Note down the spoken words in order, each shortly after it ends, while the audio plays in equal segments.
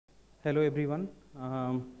Hello everyone.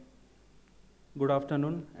 Good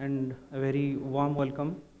afternoon and a very warm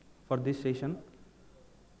welcome for this session.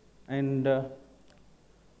 And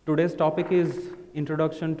today's topic is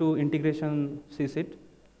Introduction to Integration Csit.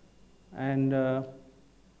 And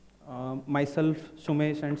myself,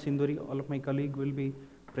 Sumesh and Sindhuri, all of my colleagues will be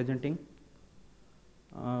presenting.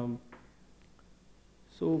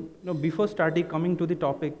 Before coming to the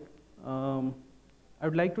topic, I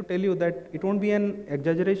would like to tell you that it won't be an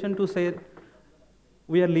exaggeration to say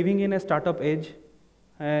we are living in a startup age,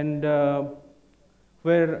 and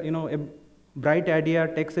where a bright idea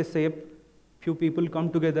takes a shape, few people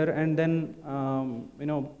come together, and then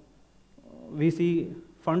we see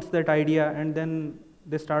funds that idea, and then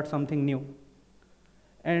they start something new.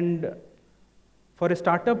 And for a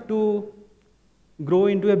startup to grow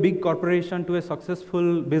into a big corporation, to a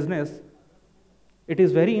successful business, it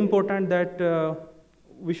is very important that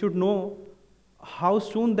we should know how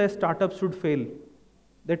soon the startup should fail.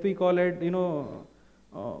 That we call it,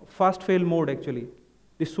 fast fail mode actually.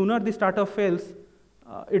 The sooner the startup fails,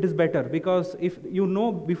 it is better, because if you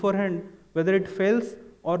know beforehand whether it fails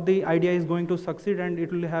or the idea is going to succeed, and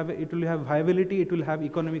it will have viability, it will have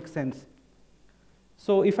economic sense.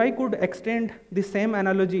 So if I could extend the same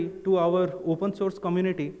analogy to our open source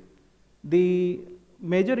community, the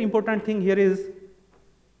major important thing here is,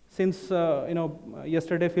 since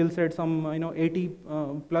yesterday Phil said some 80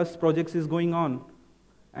 plus projects is going on,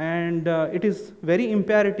 and it is very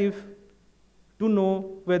imperative to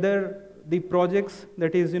know whether the projects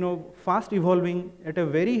that is fast evolving at a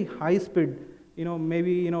very high speed,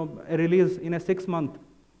 maybe a release in a 6 month.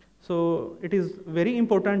 So it is very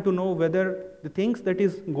important to know whether the things that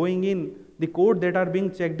is going in, the code that are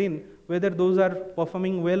being checked in, whether those are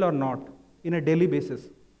performing well or not in a daily basis.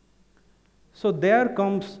 So there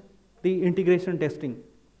comes the integration testing.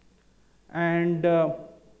 And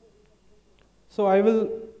so I will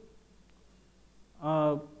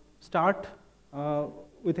start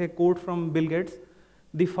with a quote from Bill Gates.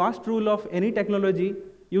 The first rule of any technology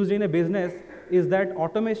used in a business is that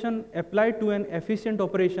automation applied to an efficient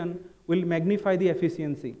operation will magnify the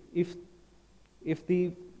efficiency. If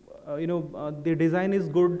the the design is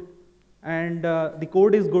good and the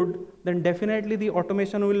code is good, then definitely the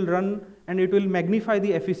automation will run and it will magnify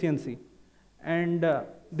the efficiency. And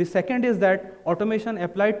the second is that automation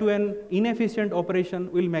applied to an inefficient operation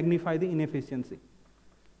will magnify the inefficiency.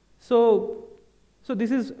 So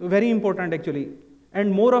this is very important actually. And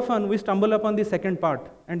more often we stumble upon the second part,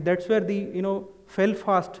 and that's where the fail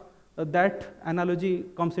fast, that analogy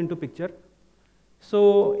comes into picture.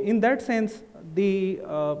 So in that sense, the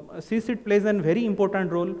Csit plays a very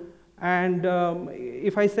important role. And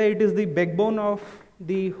if I say it is the backbone of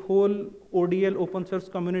the whole ODL open source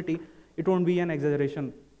community, it won't be an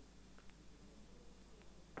exaggeration.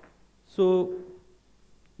 So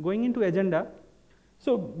going into agenda,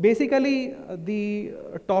 so basically the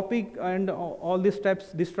topic and all the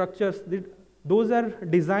steps, the structures, those are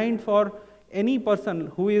designed for any person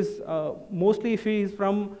who is, mostly if he is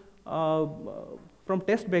from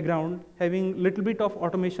test background, having little bit of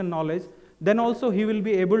automation knowledge, then also he will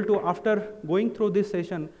be able to, after going through this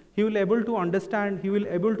session, he will able to understand, he will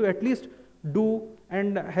able to at least do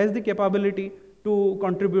and has the capability to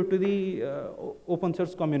contribute to the open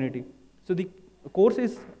source community. So the course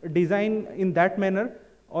is designed in that manner,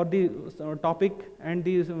 or the topic and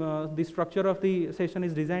the structure of the session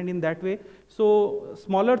is designed in that way. So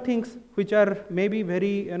smaller things which are maybe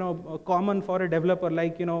very common for a developer,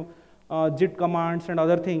 like JIT commands and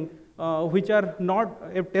other things, which are not,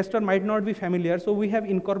 a tester might not be familiar, so we have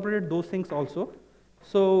incorporated those things also.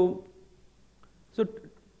 So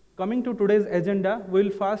coming to today's agenda, we'll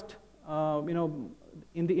first,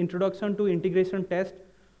 in the introduction to integration test,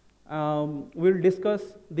 we'll discuss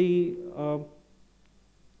the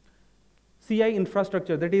CI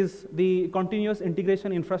infrastructure, that is the continuous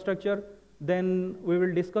integration infrastructure. Then we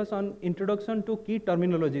will discuss on introduction to key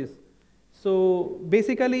terminologies. So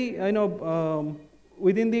basically,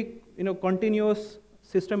 within the continuous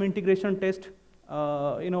system integration test,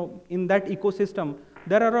 in that ecosystem,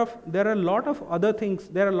 there are a lot of other things.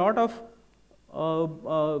 There are a lot of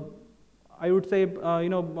I would say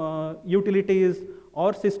utilities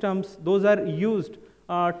or systems. Those are used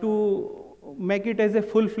to make it as a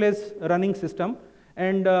full-fledged running system.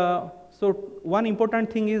 And so one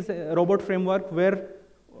important thing is robot framework, where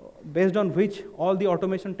based on which all the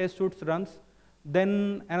automation test suites runs.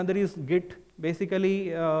 Then another is Git. Basically,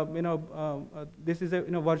 this is a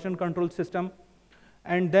version control system.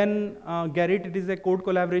 And then Gerrit, it is a code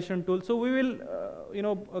collaboration tool. So we will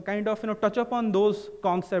kind of touch upon those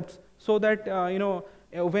concepts, so that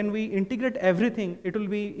when we integrate everything, it will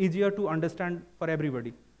be easier to understand for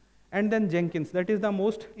everybody. And then Jenkins, that is the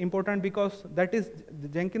most important, because that is,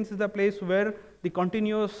 Jenkins is the place where the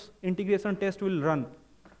continuous integration test will run.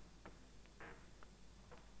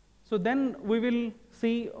 So then we will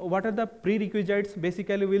see what are the prerequisites.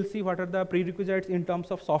 Basically, we'll see what are the prerequisites in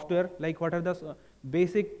terms of software, like what are the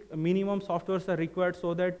basic minimum softwares are required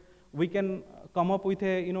so that we can come up with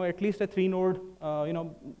a, at least a 3-node,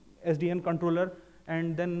 SDN controller,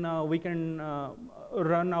 and then we can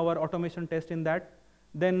run our automation test in that.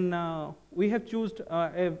 Then we have chosen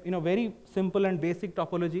a very simple and basic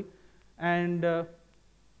topology, and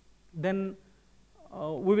then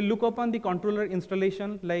we will look upon the controller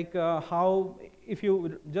installation, like how, if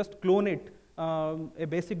you just clone it, a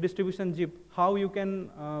basic distribution zip, how you can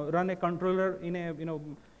run a controller in a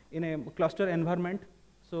in a cluster environment.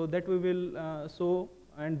 So that we will show,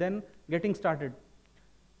 and then getting started.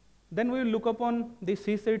 Then we will look upon the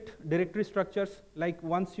Csit directory structures, like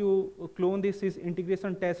once you clone this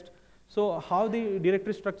integration test, so how the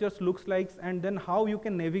directory structures looks like, and then how you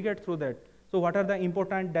can navigate through that. So what are the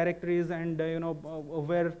important directories, and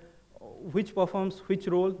where, which performs which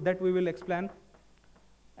role, that we will explain.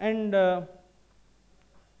 And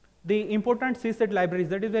the important Csit libraries,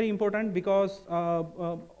 that is very important, because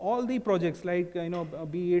all the projects, like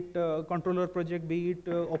be it controller project, be it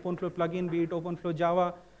OpenFlow plugin, be it OpenFlow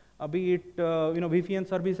Java, be it VPN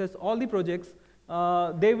services, all the projects,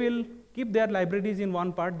 they will keep their libraries in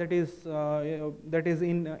one part, that is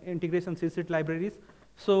in integration Csit libraries.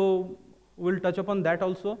 So we'll touch upon that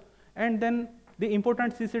also. And then the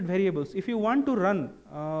important Csit variables. If you want to run,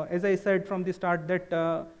 as I said from the start,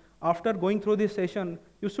 that after going through this session,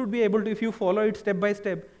 you should be able to, if you follow it step by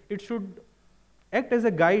step, it should act as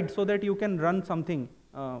a guide so that you can run something.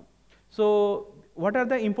 So what are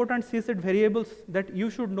the important Csit variables that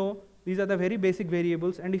you should know? These are the very basic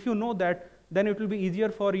variables, and if you know that, then it will be easier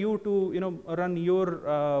for you to run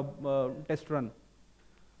your test run.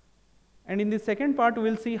 And in the second part,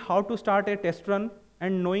 we'll see how to start a test run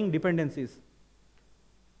and knowing dependencies.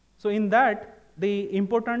 So in that, the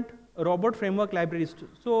important robot framework libraries.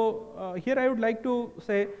 So here I would like to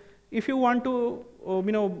say, if you want to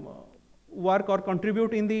work or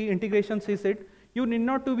contribute in the integration Csit, you need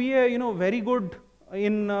not to be a very good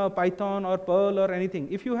in Python or Perl or anything.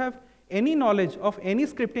 If you have any knowledge of any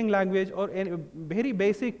scripting language or any very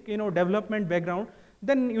basic development background,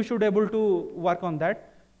 then you should be able to work on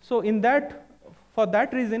that. So in that, for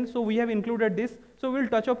that reason, so we have included this. So we'll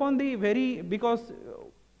touch upon the because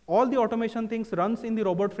all the automation things runs in the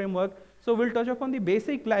robot framework. So we'll touch upon the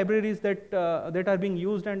basic libraries that that are being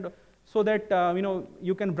used, and so that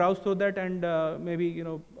you can browse through that and maybe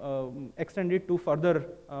extend it to further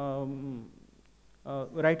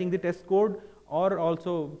writing the test code, or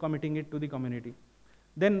also committing it to the community.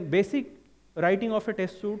 Then basic writing of a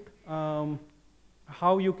test suite,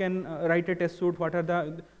 how you can write a test suite, what are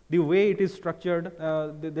the way it is structured.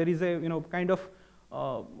 There is a kind of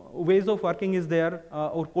ways of working is there,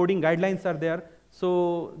 or coding guidelines are there.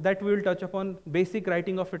 So that we will touch upon basic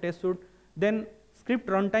writing of a test suite. Then script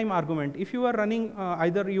runtime argument. If you are running,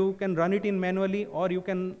 either you can run it in manually or you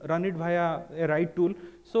can run it via a write tool.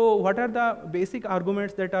 So what are the basic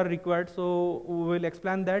arguments that are required? So we will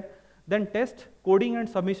explain that. Then test, coding and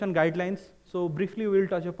submission guidelines. So briefly we will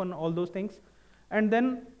touch upon all those things. And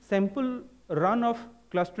then sample run of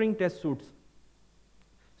clustering test suites.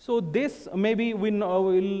 So this maybe we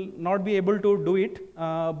will not be able to do it,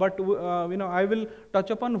 but I will touch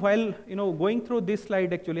upon while going through this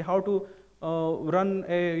slide actually how to run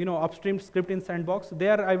a upstream script in Sandbox.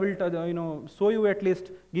 There I will show you, at least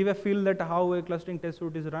give a feel that how a clustering test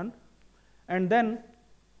suite is run, and then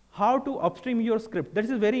how to upstream your script. That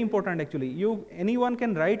is very important actually. Anyone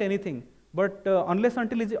can write anything, but unless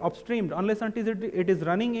until it is upstreamed, unless until it is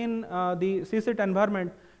running in the Csit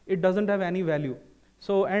environment, it doesn't have any value.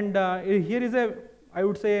 So, and here is I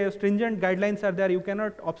would say stringent guidelines are there. You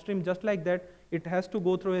cannot upstream just like that. It has to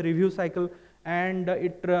go through a review cycle, and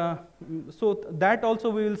so that also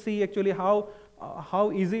we will see actually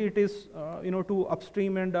how easy it is to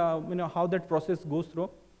upstream, and how that process goes through.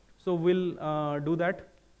 So we'll do that.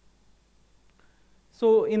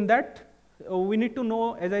 So in that, we need to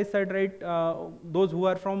know, as I said, right, those who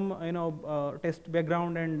are from test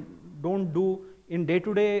background and don't do in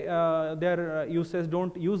day-to-day their uses,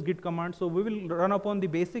 don't use git commands. So we will run upon the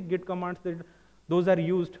basic git commands that those are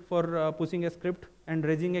used for pushing a script and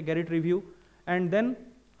raising a Gerrit review, and then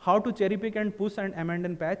how to cherry pick and push and amend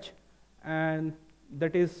and patch, and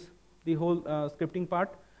that is the whole scripting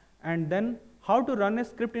part. And then how to run a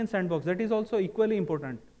script in Sandbox, that is also equally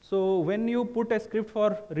important. So when you put a script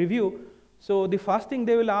for review, So the first thing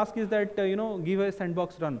they will ask is that, give a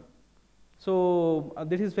sandbox run. So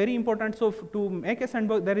this is very important. So to make a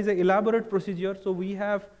sandbox, there is an elaborate procedure. So we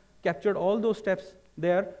have captured all those steps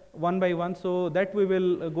there one by one. So that we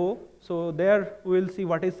will go. So there we will see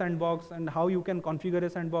what is sandbox and how you can configure a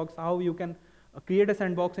sandbox, how you can create a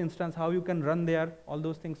sandbox instance, how you can run there. All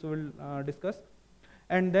those things we will discuss.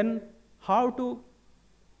 And then how to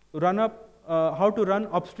run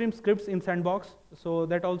upstream scripts in sandbox. So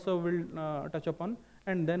that also we'll touch upon.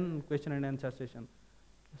 And then question and answer session.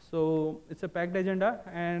 So it's a packed agenda,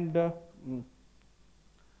 and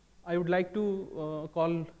I would like to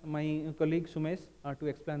call my colleague Sumesh to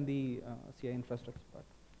explain the CI infrastructure part.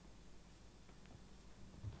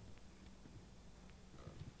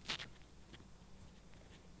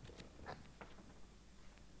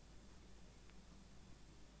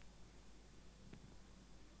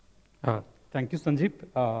 Thank you, Sanjib.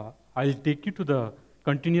 I'll take you to the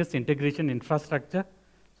continuous integration infrastructure.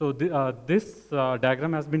 So this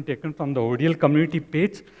diagram has been taken from the ODL community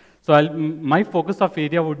page. So my focus of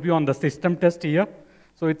area would be on the system test here.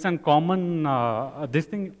 So it's a common, this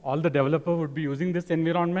thing, all the developer would be using this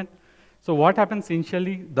environment. So what happens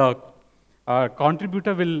initially, the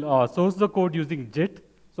contributor will source the code using Gerrit.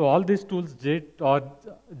 So all these tools, Gerrit or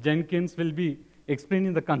Jenkins, will be explained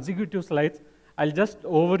in the consecutive slides. I'll just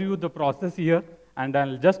overview the process here, and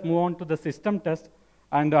I'll just move on to the system test.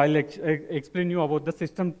 And I'll explain you about the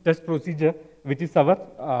system test procedure, which is our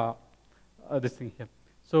this thing here.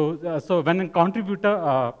 So when a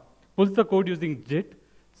contributor pulls the code using Gerrit,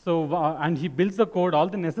 and he builds the code, all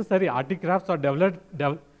the necessary artifacts are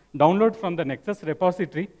downloaded from the Nexus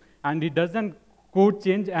repository, and he does a code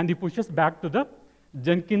change, and he pushes back to the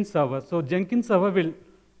Jenkins server. So Jenkins server will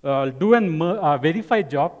do a verify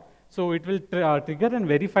job. So it will trigger a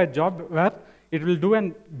verify job where it will do a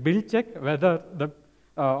build check whether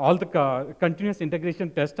all the continuous integration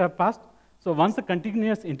tests are passed. So once the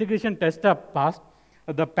continuous integration tests are passed,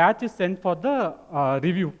 the patch is sent for the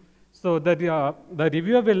review. So the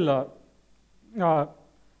reviewer will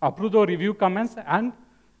approve the review comments, and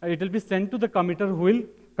it will be sent to the committer who will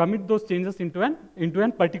commit those changes into a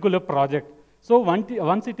particular project. So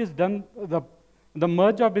once it is done, the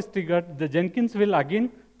merge job is triggered. The Jenkins will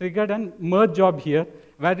again trigger a merge job here,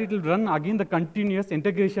 where it will run again the continuous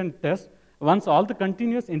integration test. Once all the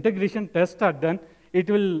continuous integration tests are done,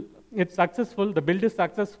 it's successful, the build is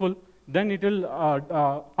successful, then it will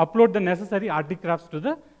upload the necessary artifacts to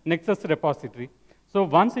the Nexus repository. So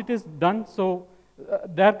once it is done,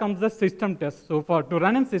 there comes the system test. So to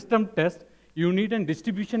run a system test, you need a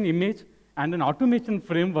distribution image and an automation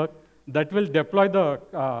framework that will deploy the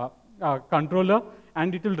controller,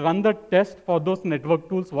 and it will run the test for those network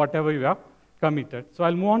tools, whatever you have committed. So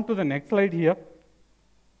I'll move on to the next slide here.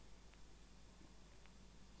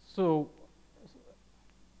 So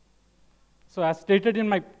as stated in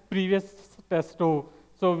my previous test, so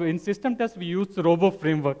in system test we use Robo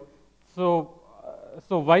framework. So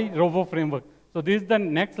why Robo framework? So this is the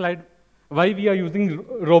next slide, why we are using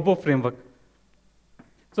Robo framework.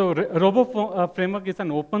 So Robo framework is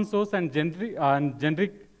an open source and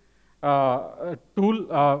generic tool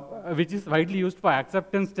which is widely used for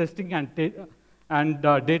acceptance testing and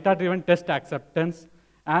data-driven test acceptance.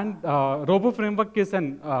 And Robo framework is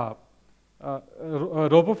an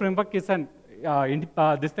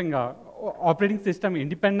operating system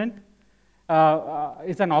independent.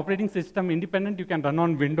 It's an operating system independent. You can run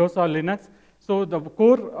on Windows or Linux. So the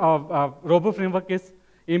core of Robo framework is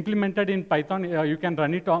implemented in Python. You can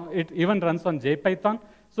run it on. It even runs on JPython.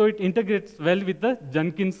 So it integrates well with the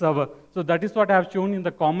Jenkins server. So that is what I have shown in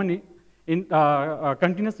the common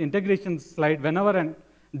continuous integration slide. Whenever a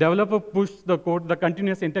developer pushes the code, the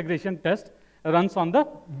continuous integration test runs on the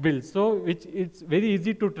build. So it's very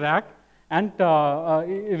easy to track and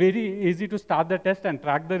very easy to start the test and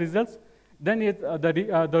track the results. Then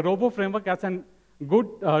the Robo framework has a good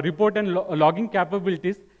report and logging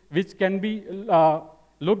capabilities, which can be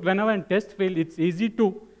looked whenever a test fails. It's easy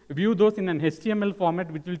to view those in an HTML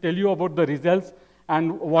format, which will tell you about the results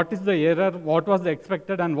and what is the error, what was the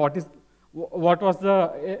expected, and what was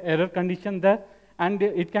the error condition there. And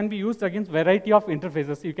it can be used against variety of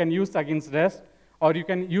interfaces. You can use against REST, or you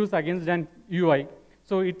can use against an UI.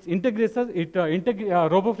 So it integrates.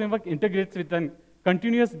 Robo framework integrates with a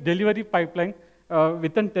continuous delivery pipeline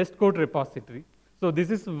with a test code repository. So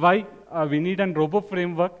this is why we need a Robo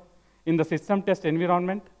framework in the system test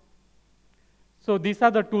environment. So these are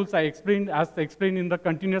the tools I explained, as explained in the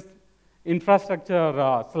continuous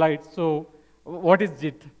infrastructure slide. So what is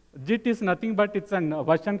Gerrit? Gerrit is nothing but it's a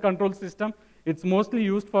version control system. It's mostly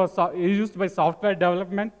used by software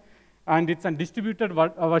development. And it's a distributed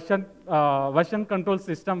version control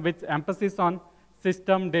system with emphasis on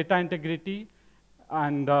system data integrity.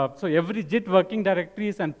 And so every JIT working directory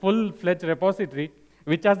is a full-fledged repository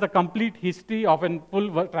which has the complete history of a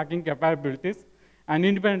full tracking capabilities and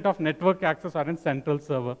independent of network access or a central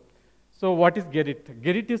server. So what is Gerrit?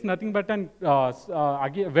 Gerrit is nothing but a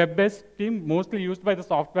web-based team mostly used by the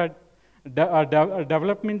software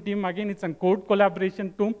development team. Again, it's a code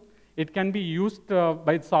collaboration tool. It can be used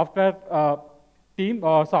by the software team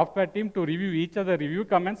to review each other review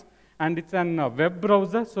comments, and it's a web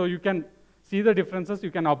browser, so you can see the differences.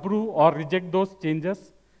 You can approve or reject those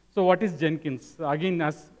changes. So what is Jenkins? Again,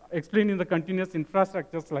 as explained in the continuous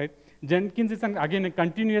infrastructure slide, Jenkins is again a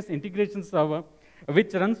continuous integration server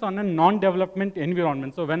which runs on a non-development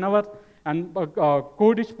environment. So whenever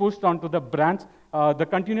code is pushed onto the branch, the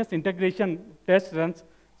continuous integration test runs.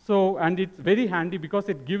 So, and it's very handy because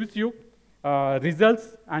it gives you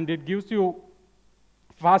results and it gives you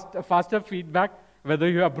faster feedback, whether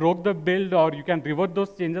you have broke the build or you can revert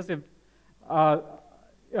those changes if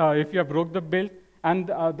you have broke the build. And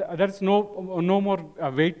there's no more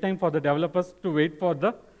wait time for the developers to wait for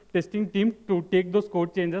the testing team to take those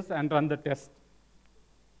code changes and run the test.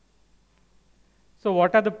 So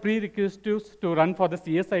what are the prerequisites to run for the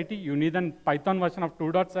CSIT? You need a Python version of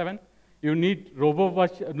 2.7. You need Robo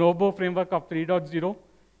framework of 3.0.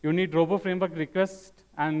 You need Robo framework request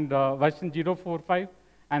and version 0.45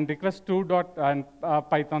 and request 2. And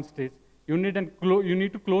Python stage. You need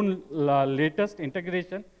to clone latest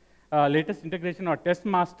integration or test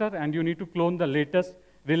master, and you need to clone the latest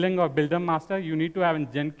Relang or builder master. You need to have a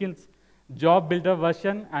Jenkins job builder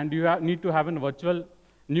version, and you need to have a virtual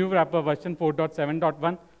new wrapper version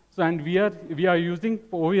 4.7.1. So, and we are using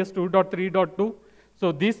OS 2.3.2.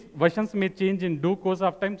 So these versions may change in due course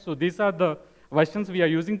of time. So these are the versions we are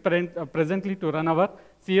using presently to run our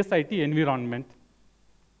CSIT environment.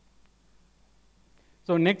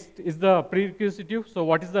 So next is the prerequisite. So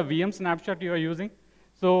what is the VM snapshot you are using?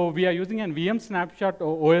 So we are using a VM snapshot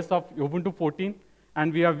OS of Ubuntu 14,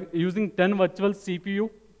 and we are using 10 virtual CPU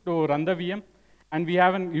to run the VM, and we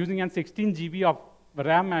have using 16 GB of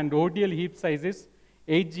RAM and ODL heap sizes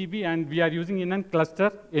 8 GB, and we are using in a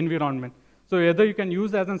cluster environment. So either you can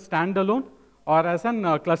use as a standalone or as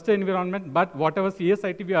a cluster environment, but whatever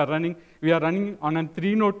CSIT we are running on a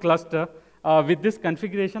 3-node cluster with this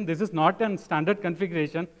configuration. This is not a standard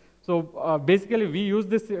configuration. So basically, we use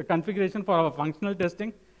this configuration for our functional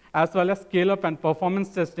testing as well as scale-up and performance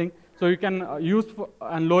testing. So you can use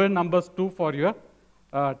lower numbers too for your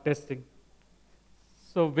testing.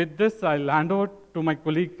 So with this, I'll hand over to my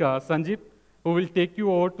colleague Sanjib, who will take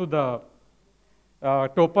you over to the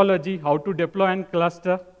topology, how to deploy and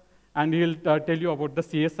cluster, and he'll tell you about the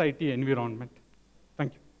CSIT environment.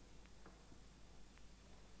 Thank you.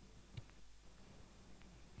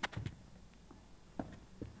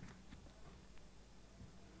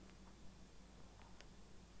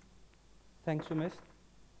 Thanks, Sumesh.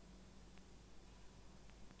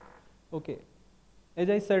 Okay, as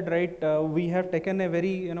I said, right, we have taken a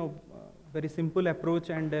very, very simple approach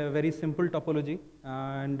and a very simple topology,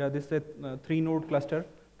 and this is a 3-node cluster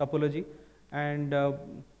topology, and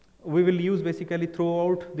we will use basically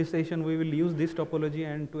throughout this session, we will use this topology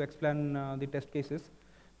and to explain the test cases.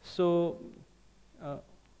 So,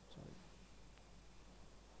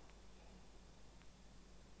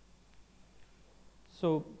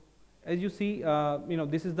 so as you see,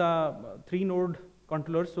 this is the 3-node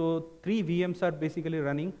controller. So 3 VMs are basically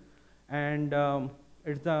running, and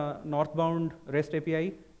it's the northbound REST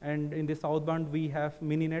API, and in the southbound we have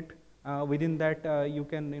mininet. Within that, you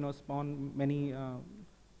can spawn many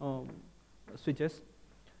switches.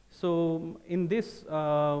 So in this,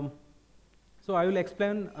 so I will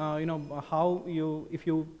explain how if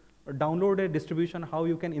you download a distribution, how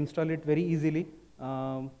you can install it very easily.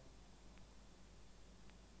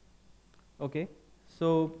 Okay,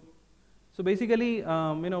 so basically,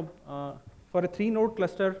 for a 3-node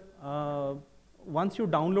cluster, once you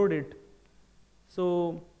download it,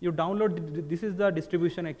 so you download, this is the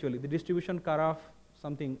distribution actually, the distribution karaf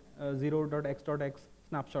something 0.x.x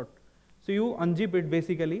snapshot. So you unzip it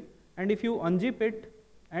basically, and if you unzip it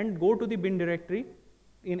and go to the bin directory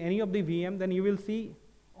in any of the VM, then you will see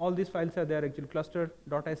all these files are there actually,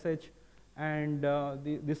 cluster.sh, and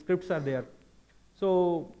the scripts are there.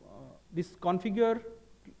 So this configure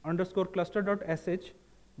underscore cluster.sh,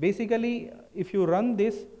 basically if you run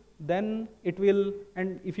this, then it will,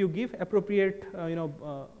 and if you give appropriate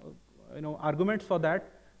arguments for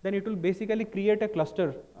that, then it will basically create a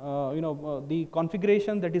cluster. The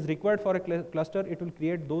configuration that is required for a cluster, it will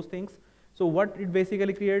create those things, So what it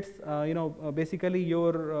basically creates, basically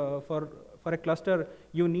your for a cluster,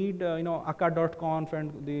 you need akka.conf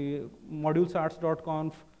and the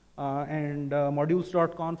modulesarts.conf and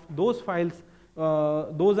modules.conf. Those files,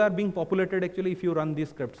 those are being populated actually if you run these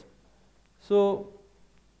scripts. So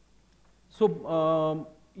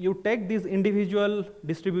you take these individual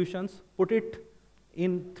distributions, put it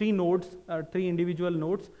in 3 nodes, 3 individual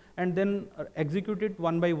nodes, and then execute it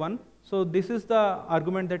one by one. So this is the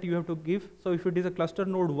argument that you have to give. So if it is a cluster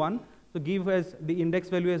node 1, so give as the index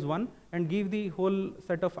value as 1, and give the whole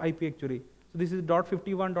set of IP actually. So this is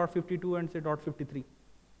 .51, .52, and say .53.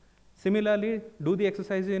 Similarly, do the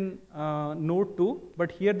exercise in node 2,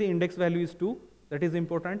 but here the index value is 2. That is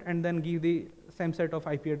important, and then give the same set of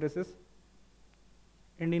IP addresses.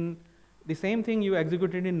 And in the same thing, you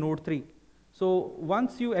execute it in node 3. So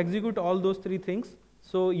once you execute all those 3 things,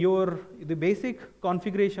 so the basic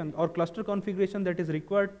configuration or cluster configuration that is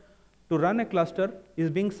required to run a cluster is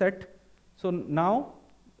being set. So now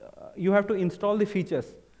you have to install the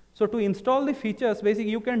features. So to install the features,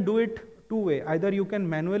 basically you can do it 2 ways. Either you can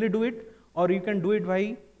manually do it, or you can do it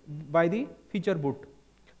by the feature boot.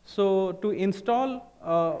 So to install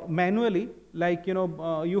manually, like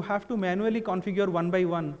you have to manually configure one by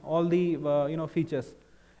one all the features.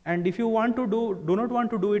 And if you want to do not want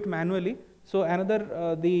to do it manually, so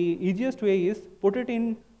another the easiest way is put it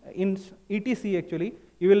in etc actually.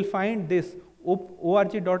 You will find this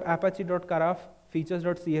org.apache.karaf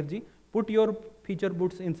features.cfg. Put your feature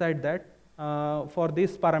boots inside that for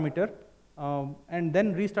this parameter, and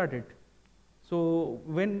then restart it. So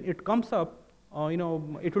when it comes up,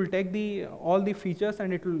 it will take all the features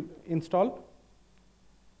and it will install.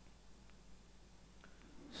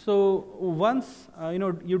 So once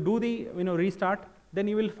you do the restart, then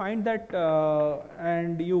you will find that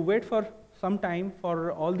and you wait for some time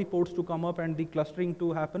for all the ports to come up and the clustering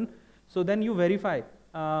to happen. So then you verify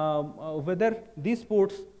whether these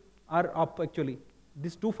ports are up actually.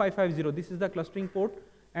 This 2550, this is the clustering port,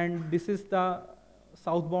 and this is the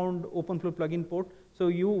southbound OpenFlow plugin port. So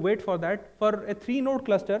you wait for that. For a 3-node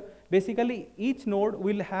cluster, basically each node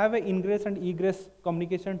will have an ingress and egress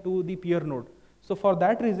communication to the peer node. So for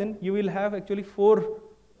that reason, you will have actually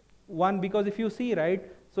 1, because if you see, right,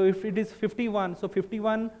 so if it is 51, so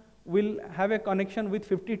 51 will have a connection with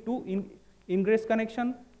 52 in ingress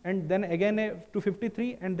connection, and then again to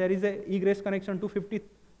 53, and there is a egress connection to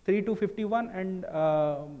 53 to 51 and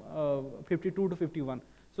 52 to 51.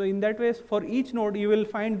 So in that way, for each node, you will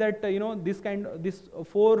find that this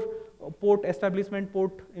 4 port establishment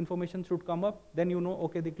port information should come up. Then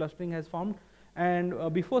okay, the clustering has formed. And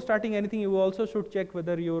before starting anything, you also should check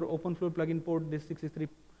whether your OpenFlow plugin port, this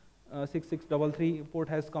 6633 port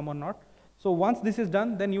has come or not. So once this is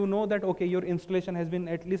done, then you know that okay, your installation has been,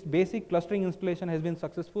 at least basic clustering installation has been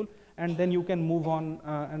successful, and then you can move on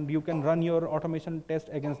and you can run your automation test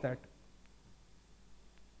against that.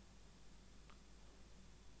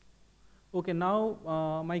 Okay,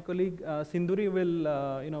 now my colleague Sindhuri will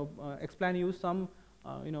explain you some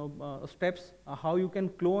steps how you can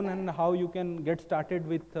clone and how you can get started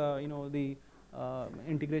with the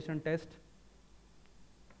integration test.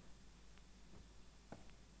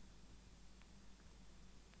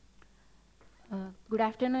 Good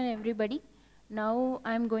afternoon, everybody. Now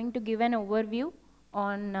I'm going to give an overview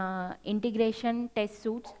on integration test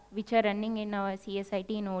suites which are running in our CSIT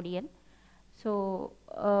in ODL. So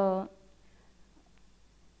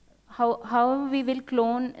how we will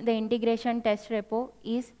clone the integration test repo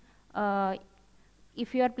is,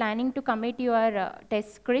 if you are planning to commit your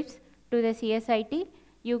test scripts to the CSIT,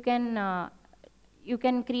 you can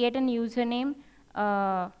create an username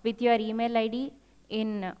with your email ID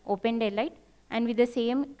in OpenDaylight, and with the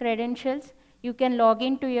same credentials, you can log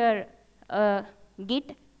into your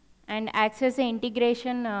Git and access the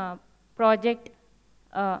integration project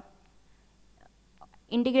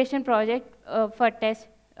for test.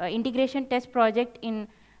 Integration test project in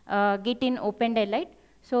Git in OpenDaylight.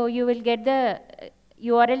 So you will get the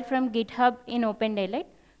URL from GitHub in OpenDaylight.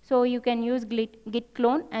 So you can use Git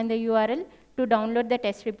clone and the URL to download the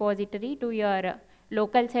test repository to your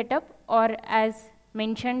local setup, or as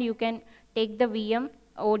mentioned, you can take the VM,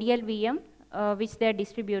 ODL VM, which they are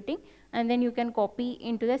distributing, and then you can copy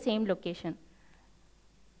into the same location.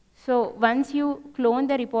 So once you clone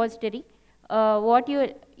the repository,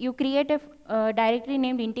 you create a directory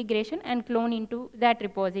named integration and clone into that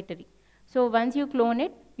repository. So once you clone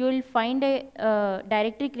it, you will find a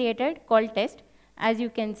directory created called test, as you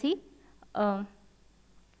can see.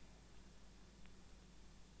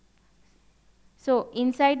 So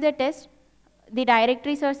inside the test, the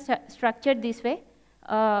directories are structured this way.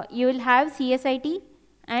 You will have CSIT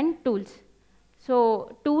and tools.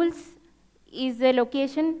 So tools is the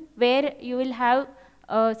location where you will have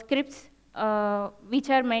scripts which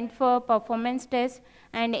are meant for performance tests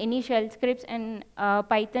and any shell scripts and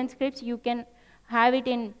Python scripts. You can have it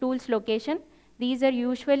in tools location. These are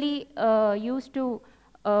usually used to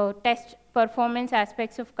test performance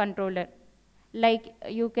aspects of controller. Like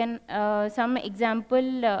you can, some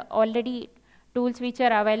example already tools which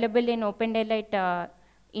are available in OpenDaylight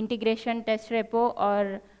integration test repo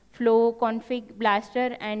or flow config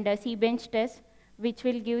blaster and cbench test, which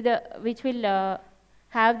will give the,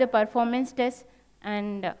 have the performance test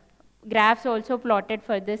and graphs also plotted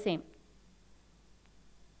for the same.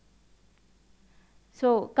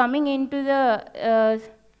 So coming into the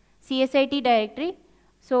CSIT directory,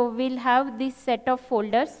 so we'll have this set of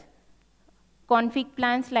folders: config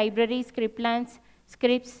plans, libraries, script plans,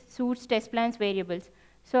 scripts, suites, test plans, variables.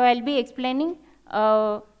 So I'll be explaining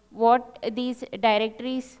what these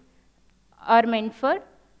directories are meant for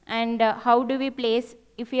and how do we place,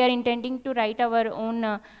 if we are intending to write our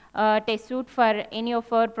own test suite for any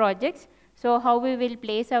of our projects, so how we will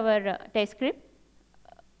place our test script.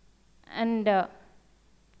 And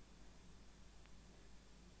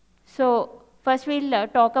so first we'll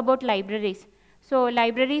talk about libraries. So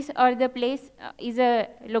libraries are the place, is a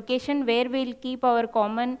location where we'll keep our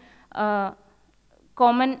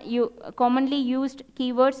commonly used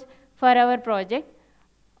keywords for our project,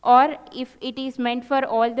 or if it is meant for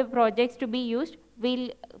all the projects to be used, we'll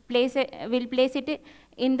place it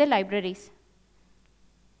in the libraries.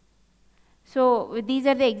 So these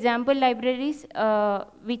are the example libraries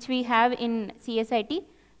which we have in CSIT.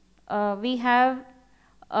 We have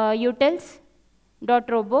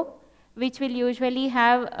utils.robo, which will usually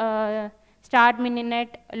have start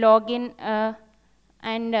mininet, login,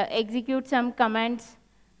 and execute some commands,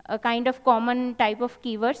 a kind of common type of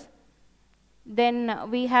keywords. Then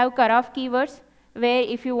we have karaf keywords, where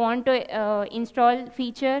if you want to install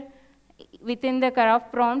feature within the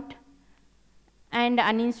karaf prompt and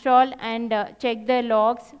uninstall and check the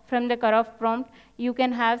logs from the karaf prompt, you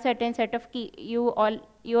can have certain set of you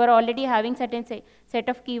are already having certain set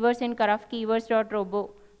of keywords in karaf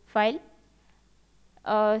keywords.robo file.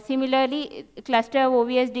 Similarly, cluster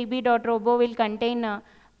ovsdb.robo will contain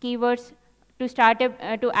keywords to start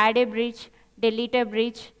to add a bridge, delete a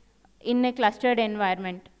bridge in a clustered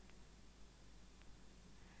environment.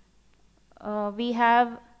 We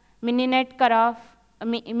have mininet karaf,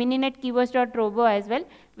 mininet keywords.robo as well,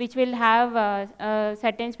 which will have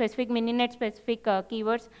certain specific mininet specific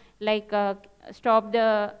keywords like stop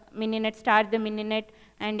the mininet, start the mininet,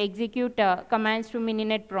 and execute commands to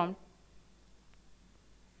mininet prompt.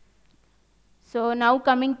 So now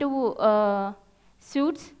coming to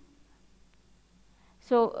suites.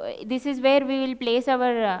 So this is where we will place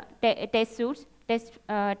our test suites.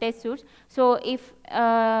 So if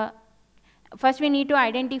first we need to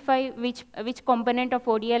identify which component of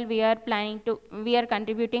ODL we are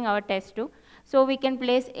contributing our test to. So we can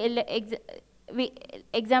place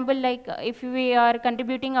example like if we are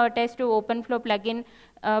contributing our test to OpenFlow plugin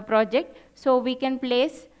project, so we can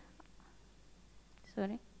place,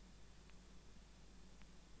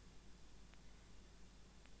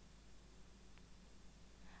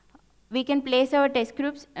 we can place our test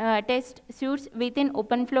groups, test suites within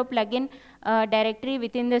OpenFlow plugin directory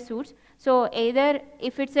within the suites. So either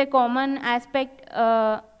if it's a common aspect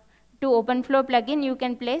to OpenFlow plugin, you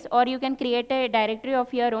can place, or you can create a directory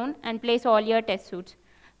of your own and place all your test suites.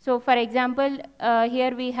 So for example,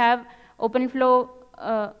 here we have OpenFlow,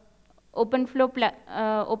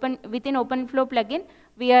 within OpenFlow plugin,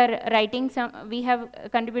 we are writing some, we have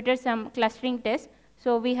contributed some clustering tests.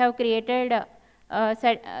 So we have created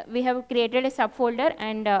we have created a subfolder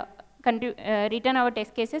and written our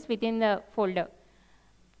test cases within the folder.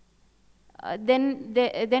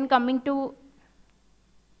 Then coming to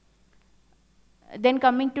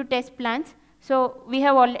test plans. So we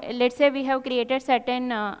have let's say we have created certain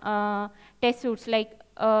test suites like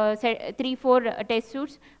 3-4 test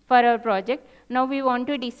suites for our project. Now we want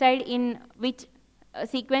to decide in which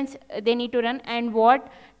sequence they need to run and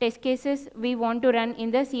what test cases we want to run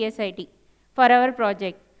in the CSIT for our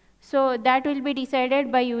project. So that will be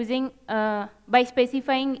decided by using by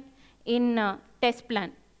specifying in test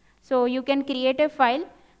plan. So you can create a file.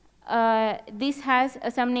 This has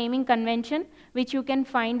some naming convention which you can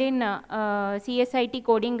find in CSIT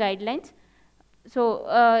coding guidelines. So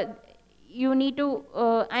you need to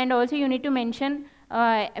and also you need to mention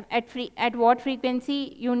at what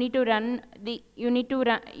frequency you need to run you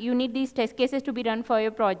need these test cases to be run for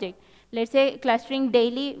your project. Let's say clustering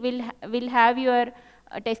daily will have your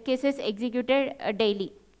test cases executed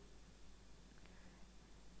daily.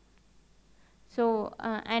 So,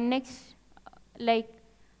 and next,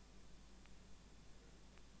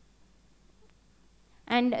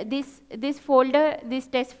 and this folder, this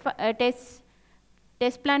test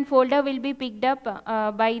plan folder will be picked up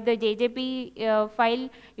by the JJP file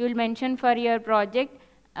you will mention for your project,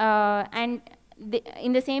 and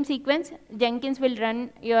in the same sequence, Jenkins will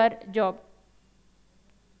run your job.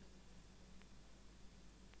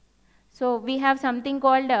 So we have something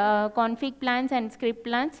called config plans and script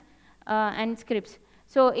plans and scripts.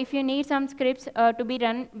 So if you need some scripts to be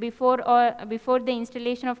run before the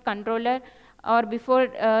installation of controller or before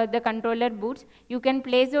the controller boots, you can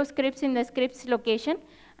place those scripts in the scripts location,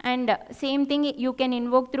 and same thing you can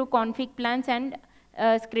invoke through config plans and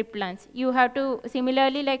script plans. You have to,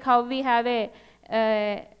 similarly like how we have a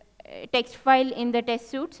text file in the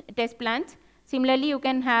test plans, similarly you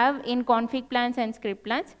can have in config plans and script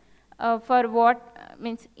plans for what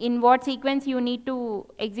means in what sequence you need to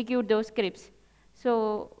execute those scripts.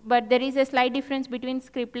 So, but there is a slight difference between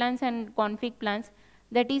script plans and config plans.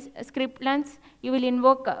 That is, script plans you will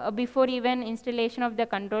invoke before even installation of the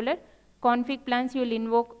controller. Config plans you will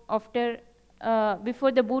invoke after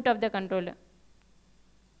before the boot of the controller.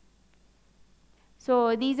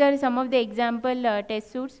 So these are some of the example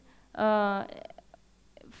test suits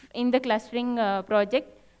in the clustering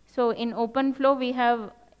project. So in OpenFlow we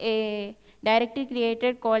have a directory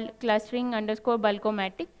created called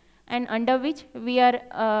clustering_bulkomatic, and under which we are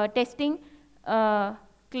testing ODL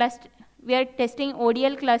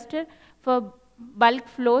cluster for bulk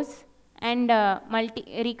flows and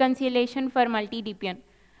reconciliation for multi-DPN.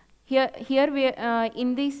 Here we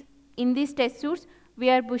in these test suits we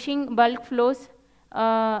are pushing bulk flows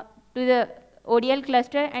to the ODL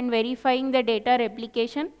cluster and verifying the data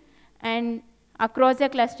replication and across the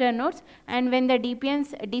cluster nodes, and when the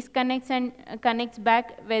DPNs disconnects and connects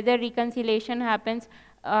back, whether reconciliation happens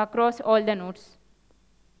across all the nodes.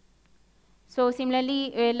 So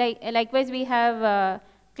similarly, likewise we have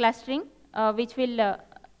clustering, which will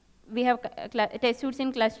we have test suits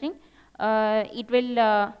in clustering. It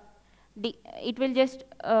will just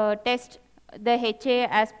test the HA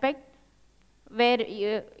aspect, where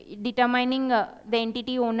determining the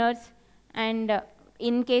entity owners, and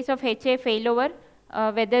in case of HA failover,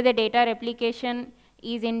 whether the data replication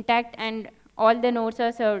is intact and all the nodes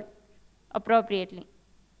are served appropriately.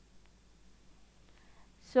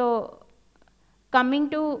 So coming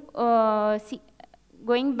to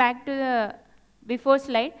going back to the before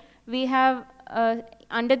slide, we have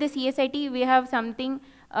under the CSIT we have something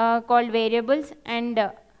called variables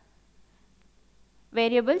and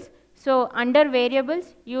variables. So under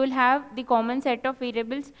variables, you will have the common set of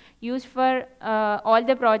variables used for all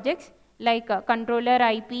the projects, like controller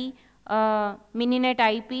IP, mininet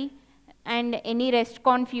IP, and any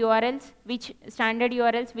RESTconf URLs, which standard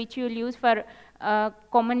URLs which you will use for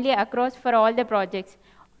commonly across for all the projects.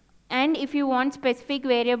 And if you want specific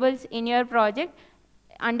variables in your project,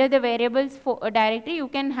 under the variables directory, you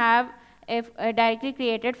can have a directory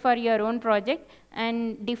created for your own project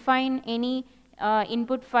and define any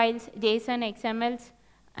input files, JSON, XMLs,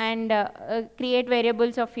 and create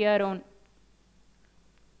variables of your own.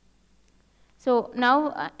 So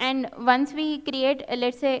now, and once we create,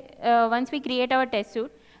 let's say, once we create our test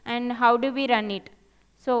suite, and how do we run it?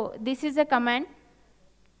 So this is a command.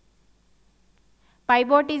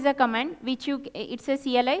 Pybot is a command which it's a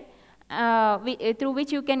CLI through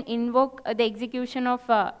which you can invoke the execution of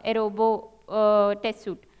a robo test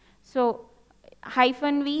suite. So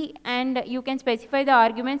 -v, and you can specify the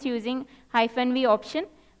arguments using -v option,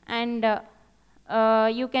 and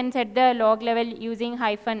you can set the log level using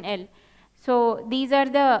 -l. So these are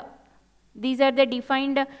the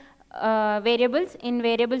defined variables in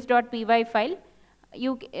variables.py file.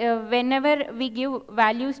 Whenever we give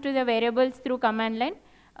values to the variables through command line,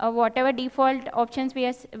 whatever default options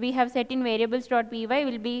we have set in variables.py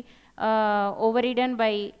will be overridden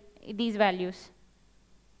by these values.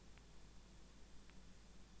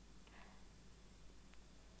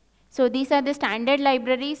 So these are the standard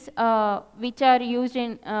libraries which are used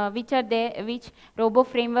in which Robo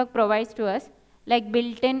framework provides to us, like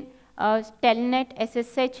built-in telnet,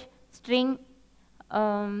 SSH, string,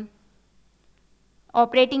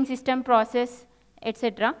 operating system process,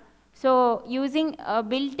 etc. So using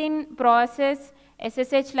built-in process,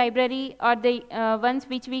 SSH library are the ones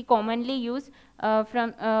which we commonly use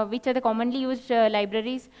which are the commonly used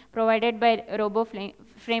libraries provided by Robo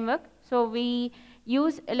framework. So we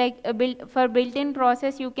use for built-in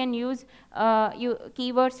process you can use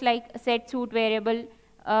keywords like set suite variable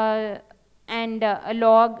and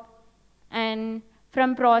log, and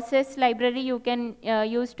from process library you can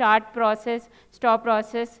use start process, stop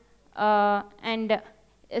process, and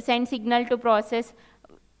send signal to process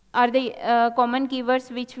are the common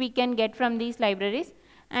keywords which we can get from these libraries.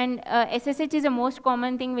 And SSH is the most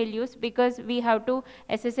common thing we'll use, because we have to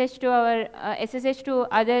SSH to our SSH to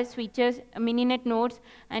other switches, mininet nodes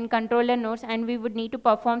and controller nodes, and we would need to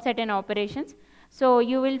perform certain operations. So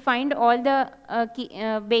you will find all the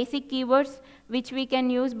basic keywords which we can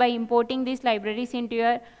use by importing these libraries into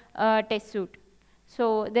your test suite.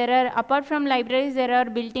 So there are, apart from libraries, there are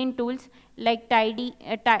built-in tools like Tidy,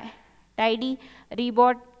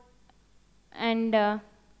 Rebot, and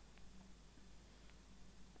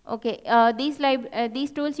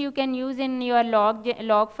these tools you can use in your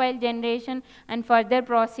log file generation and further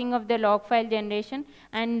processing of the log file generation,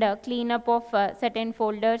 and cleanup of certain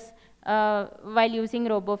folders while using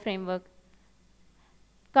Robo framework.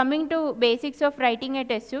 Coming to basics of writing a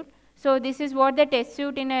test suite. So this is what the test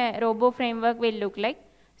suite in a Robo framework will look like.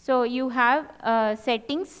 So you have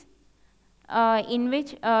settings in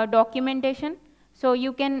which documentation. So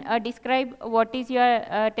you can describe what is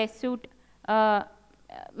your test suite,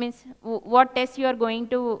 means what tests you are going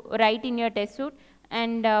to write in your test suite,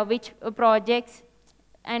 and which projects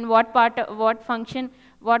and what part of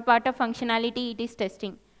functionality it is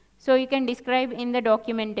testing. So you can describe in the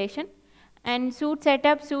documentation. And suite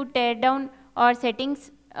setup, suite teardown, or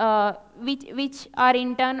settings which are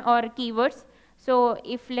in turn or keywords. So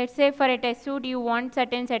if, let's say, for a test suite you want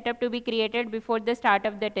certain setup to be created before the start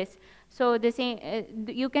of the test, so the same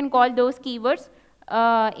you can call those keywords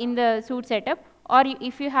in the suite setup. Or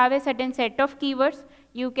if you have a certain set of keywords,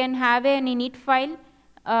 you can have an init file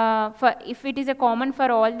for, if it is a common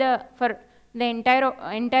for all the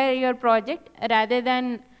entire your project, rather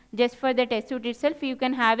than just for the test suite itself, you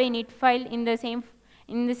can have an init file in the same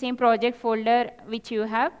project folder which you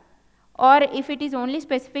have. Or if it is only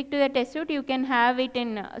specific to the test suite, you can have it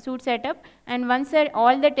in suite setup, and once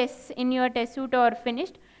all the tests in your test suite are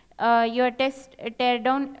finished, your test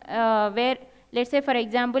teardown, where, let's say, for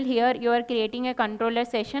example, here you are creating a controller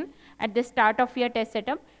session at the start of your test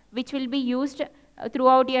setup, which will be used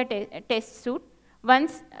throughout your test suite.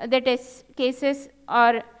 Once the test cases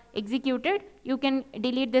are executed, you can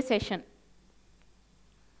delete the session.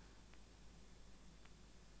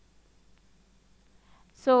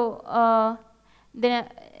 So the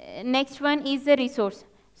next one is the resource.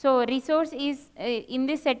 So resource is in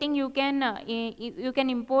this setting you can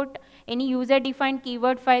import any user-defined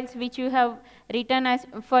keyword files which you have written as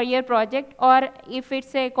for your project, or if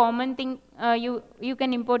it's a common thing, you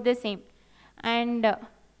can import the same. And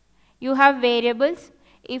you have variables.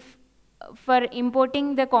 If for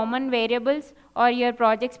importing the common variables or your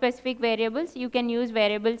project specific variables, you can use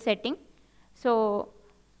variable setting. So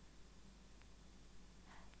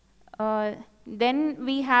then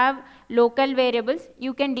we have local variables.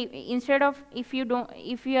 You can instead of, if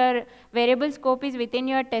your variable scope is within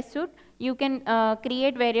your test suite, you can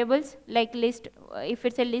create variables like list. If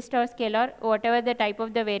it's a list or scalar, whatever the type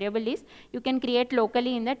of the variable is, you can create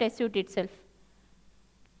locally in the test suite itself.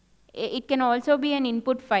 It can also be an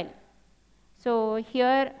input file. So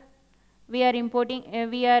here we are importing a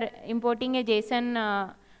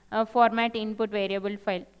JSON format input variable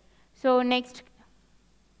file. So next,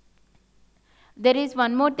 there is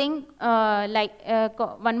one more thing,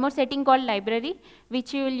 one more setting called library,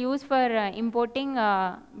 which you will use for importing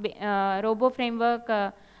Robo framework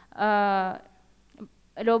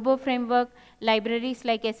libraries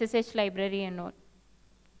like SSH library and all.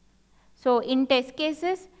 So in test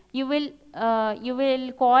cases, you will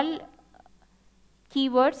call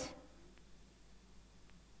keywords.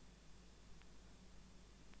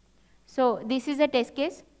 So this is a test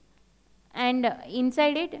case, and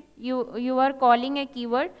inside it you are calling a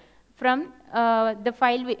keyword from the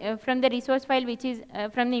file from the resource file, which is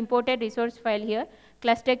from the imported resource file here,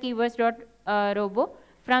 cluster keywords.robo.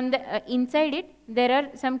 From the inside it, there are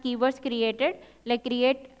some keywords created, like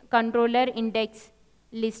create controller index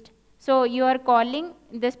list. So you are calling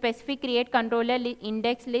the specific create controller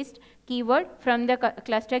index list keyword from the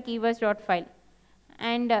cluster keywords.file.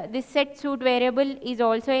 And this set suite variable is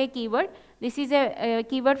also a keyword. This is a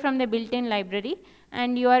keyword from the built-in library,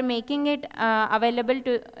 and you are making it available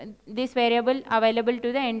to this variable available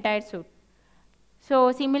to the entire suite.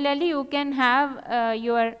 So similarly, you can have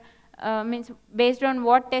your means based on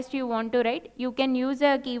what test you want to write, you can use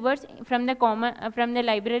keywords from the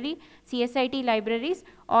library, Csit libraries,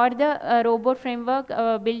 or the robot framework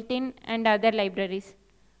built-in and other libraries.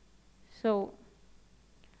 So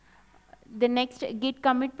the next, git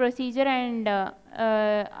commit procedure and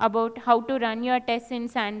about how to run your tests in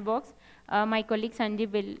sandbox. My colleague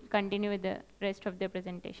Sanjib will continue with the rest of the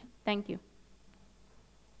presentation. Thank you.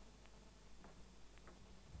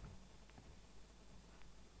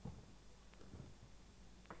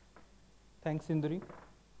 Thanks, Sindhuri.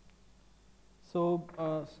 So,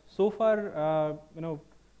 so far,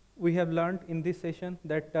 we have learned in this session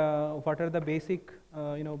that what are the basic,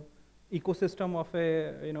 ecosystem of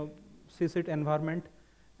a, Csit environment,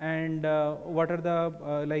 and what are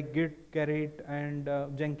the like Git, Gerrit,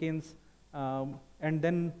 and Jenkins, and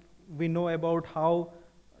then we know about how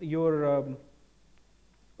your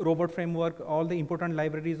robot framework, all the important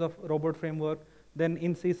libraries of robot framework. Then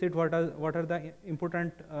in Csit, what are the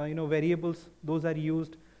important variables those are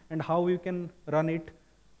used, and how you can run it.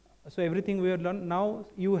 So everything we have learned. Now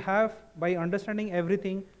you have, by understanding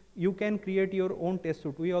everything, you can create your own test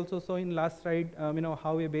suite. We also saw in last slide,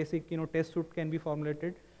 how a basic test suite can be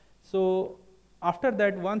formulated. So after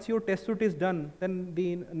that, once your test suite is done, then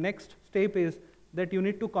the next step is that you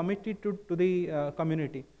need to commit it to the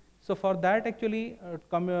community. So for that, actually,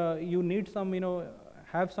 you need some,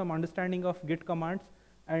 have some understanding of Git commands,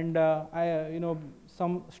 and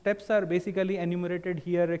some steps are basically enumerated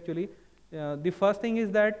here. Actually, the first thing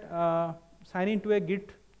is that sign into a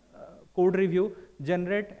Git code review,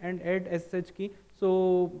 generate and add SSH key.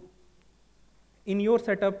 So in your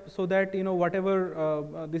setup, so that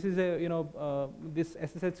whatever this is a this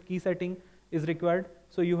SSH key setting is required.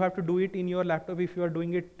 So you have to do it in your laptop. If you are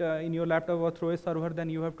doing it in your laptop or through a server, then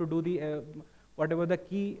you have to do the whatever the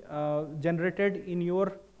key generated in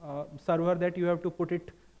your server, that you have to put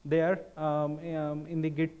it there in the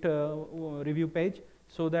Git review page,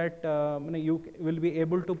 so that you will be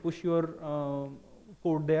able to push your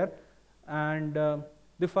code there. And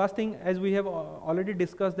the first thing, as we have already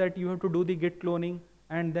discussed, that you have to do the Git cloning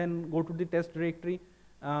and then go to the test directory.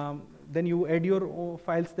 Then you add your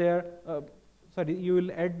files there. Sorry, you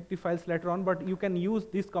will add the files later on, but you can use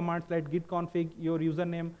these commands like git config, your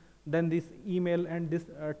username, then this email, and this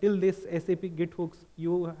till this SAP git hooks.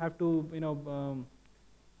 You have to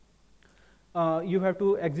you have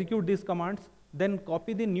to execute these commands. Then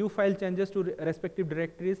copy the new file changes to respective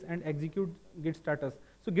directories and execute git status.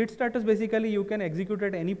 So git status, basically you can execute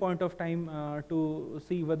at any point of time to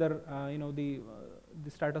see whether the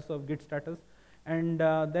status of git status. And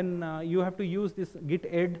then you have to use this git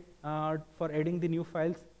add for adding the new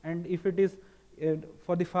files. And if it is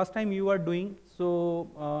for the first time you are doing, so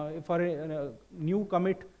for a new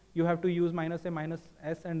commit, you have to use -a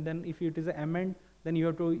 -s, and then if it is an amend, then you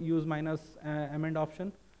have to use -amend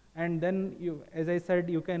option. And then, as I said,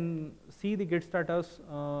 you can see the git status,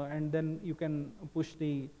 and then you can push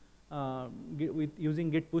the, with using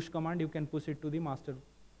git push command, you can push it to the master.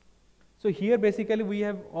 So here, basically, we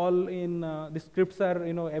have all in, the scripts are,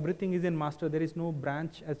 everything is in master. There is no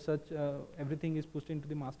branch as such. Everything is pushed into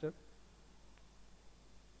the master.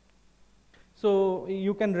 So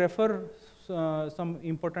you can refer some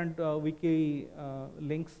important wiki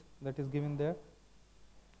links that is given there.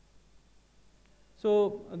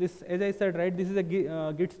 So this, as I said, right, this is a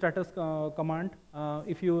git status command.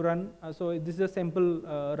 If you run, so this is a simple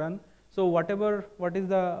run. So what is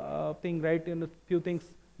the thing, right? Few things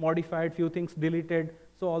modified, few things deleted.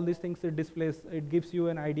 So all these things it displays. It gives you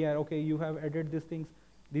an idea. Okay, you have added these things.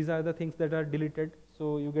 These are the things that are deleted.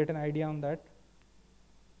 So you get an idea on that.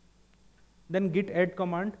 Then git add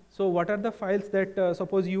command. So what are the files that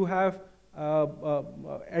suppose you have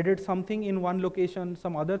added something in one location,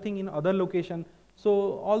 some other thing in other location. So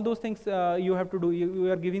all those things you have to do.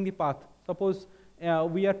 You are giving the path. Suppose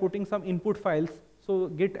we are putting some input files. So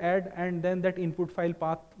git add, and then that input file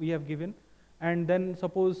path we have given. And then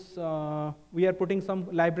suppose we are putting some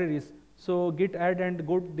libraries. So git add and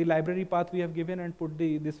go the library path we have given and put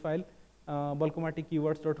this file, bulkomatic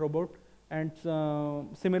keywords.robot. And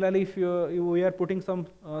similarly, if we are putting some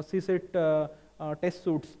Csit test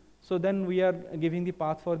suites, so then we are giving the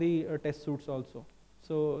path for the test suites also.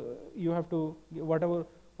 So you have to,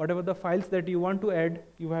 whatever the files that you want to add,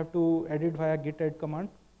 you have to add it via git add command.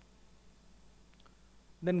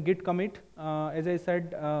 Then git commit, as I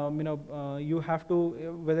said, you have to,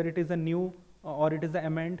 whether it is a new or it is an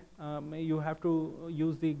amend, you have to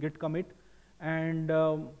use the git commit. And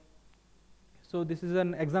so this is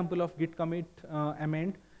an example of git commit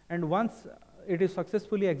amend. And once it is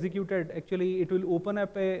successfully executed, actually it will open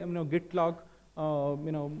up a git log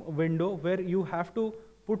window where you have to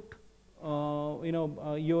put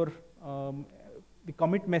your the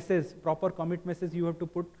commit message, proper commit message you have to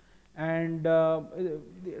put. And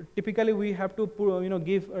typically we have to put,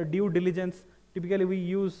 give a due diligence. Typically we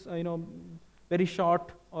use very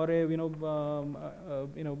short or a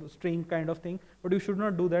string kind of thing, but you should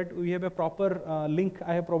not do that. We have a proper link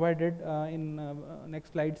I have provided in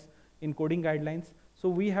next slides in coding guidelines. So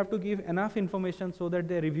we have to give enough information so that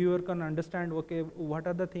the reviewer can understand, okay, what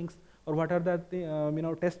are the things or what are the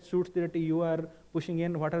test suites that you are pushing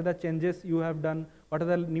in, what are the changes you have done, what are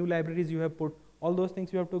the new libraries you have put. All those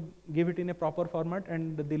things you have to give it in a proper format,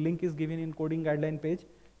 and the link is given in coding guideline page.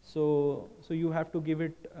 So you have to give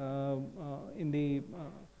it in the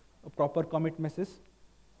proper commit message.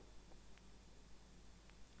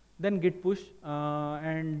 Then git push,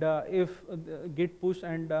 and if git push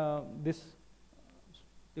and the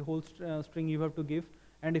whole string you have to give,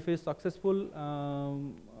 and if it is successful,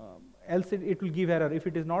 else it will give error. If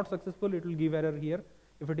it is not successful, it will give error here.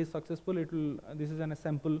 If it is successful, it will. This is an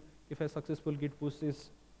example. If a successful git push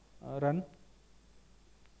is run.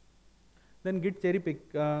 Then git cherry pick.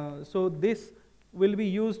 So this will be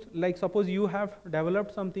used, like suppose you have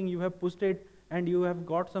developed something, you have pushed it, and you have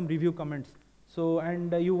got some review comments. So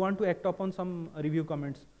and you want to act upon some review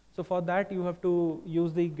comments. So for that you have to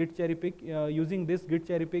use the git cherry pick. Using this git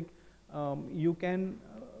cherry pick, you can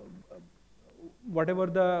whatever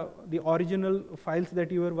the original files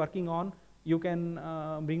that you are working on, you can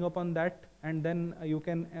bring upon that, and then you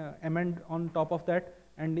can amend on top of that,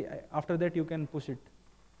 and after that you can push it.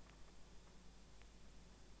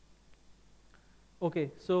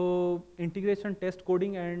 Okay, so integration test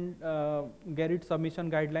coding and Gerrit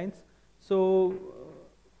submission guidelines. So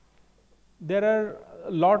there are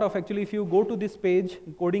a lot of, actually if you go to this page,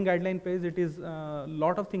 coding guideline page, it is a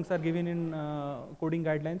lot of things are given in coding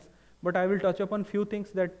guidelines, but I will touch upon few things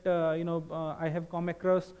that I have come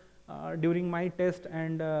across during my test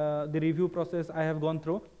and the review process I have gone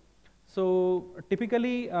through. So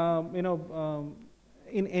typically,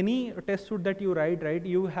 in any test suite that you write, right,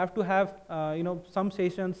 you have to have some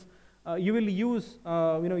sessions. You will use,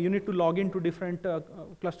 you need to log into different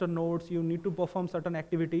cluster nodes. You need to perform certain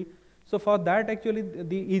activity. So for that, actually,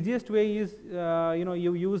 the easiest way is,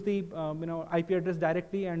 you use the IP address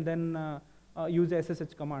directly and then use the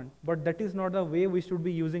SSH command. But that is not the way we should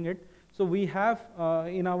be using it. So we have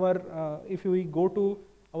in our, if we go to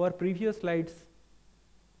our previous slides.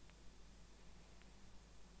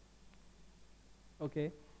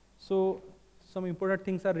 Okay, so some important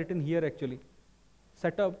things are written here actually.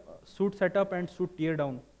 Setup, suite setup and suite tear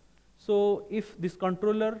down. So if this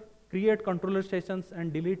controller create controller sessions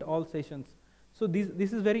and delete all sessions. So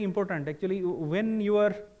this is very important actually. When you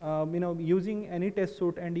are using any test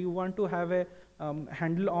suite and you want to have a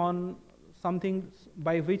handle on something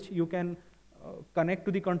by which you can connect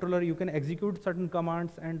to the controller, you can execute certain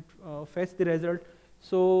commands and fetch the result.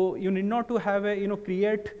 So you need not to have a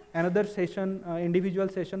create another session, individual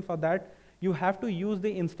session. For that you have to use the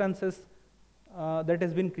instances that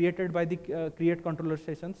has been created by the create controller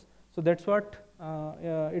sessions. So that's what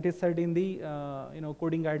it is said in the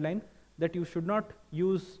coding guideline, that you should not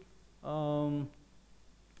use for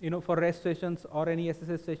REST sessions or any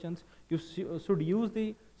SSH sessions. You should use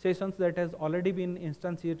the sessions that has already been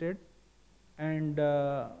instantiated, and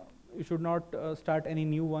you should not start any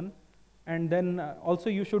new one. And then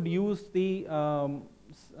also you should use the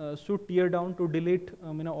suite tear down to delete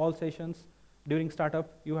all sessions during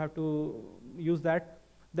startup. You have to use that.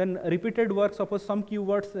 Then repeated work, suppose some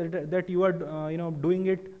keywords that you are doing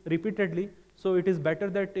it repeatedly, so it is better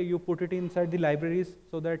that you put it inside the libraries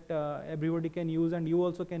so that everybody can use and you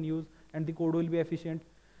also can use, and the code will be efficient.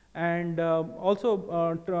 And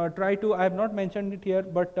also try to, I have not mentioned it here,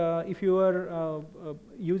 but if you are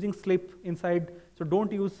using slip inside, so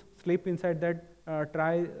don't use slip inside that.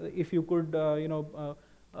 Try if you could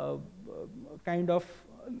kind of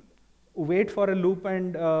wait for a loop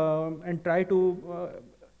and try to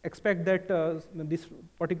expect that this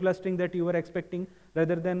particular string that you were expecting,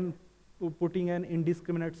 rather than putting an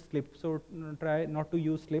indiscriminate slip. So try not to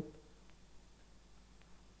use slip.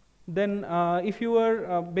 Then if you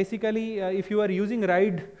are basically if you are using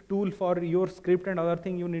RIDE tool for your script and other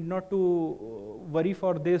thing, you need not to worry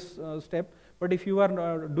for this step. But if you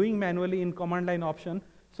are doing manually in command line option,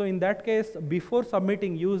 so in that case, before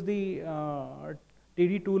submitting, use the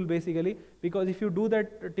TD tool basically, because if you do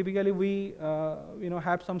that, typically we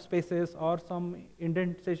have some spaces or some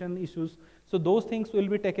indentation issues. So those things will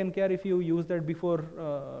be taken care if you use that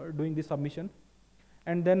before doing the submission.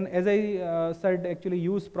 And then, as I said, actually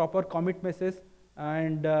use proper commit message.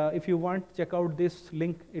 And if you want, check out this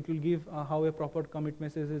link. It will give how a proper commit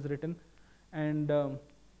message is written. And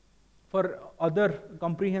for other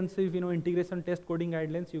comprehensive integration test coding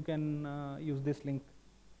guidelines, you can use this link.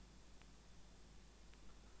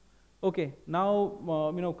 Okay, now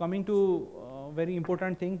coming to very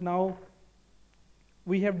important thing. Now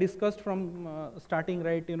we have discussed from starting,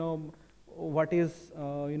 right, what is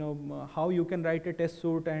how you can write a test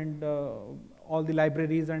suite and all the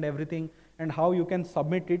libraries and everything, and how you can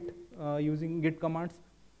submit it using Git commands.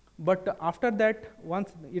 But after that,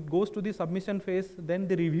 once it goes to the submission phase, then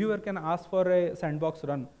the reviewer can ask for a sandbox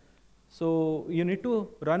run. So you need to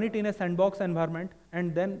run it in a sandbox environment,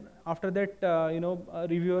 and then after that, a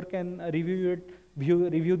reviewer can review it,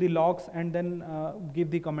 review the logs, and then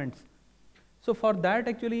give the comments. So for that,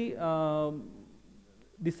 actually,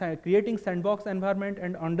 creating sandbox environment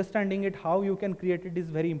and understanding it, how you can create it, is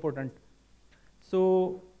very important.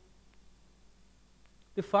 So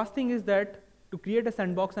the first thing is that to create a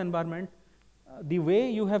sandbox environment, the way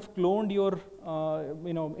you have cloned your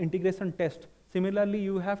integration test, similarly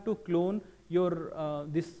you have to clone your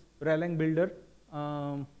this Erlang builder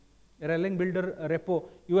repo.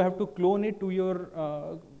 You have to clone it to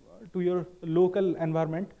your local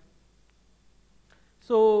environment.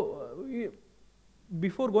 So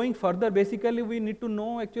before going further, basically we need to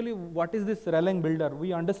know actually what is this Erlang builder.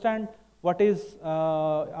 We understand what is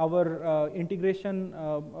our integration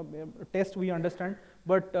test, we understand,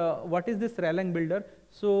 but what is this Erlang builder?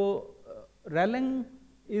 So Erlang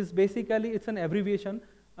is basically, it's an abbreviation.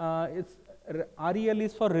 It's REL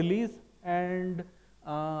is for release, and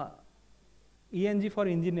ENG for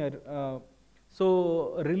engineer.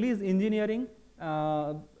 So release engineering,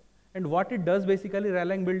 and what it does basically,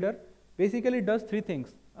 Erlang builder, basically it does three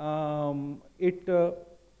things.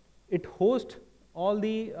 It hosts all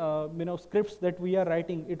the scripts that we are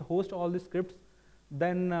writing. It hosts all the scripts.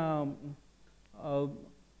 Then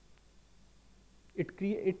it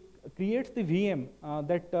creates the VM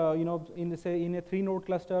that in a 3-node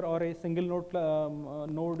cluster or a single node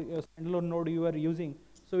standalone node you are using.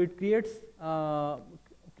 So it creates the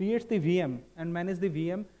VM and manages the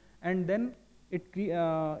VM, and then it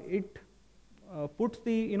puts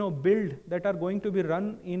the build that are going to be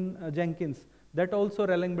run in Jenkins. That also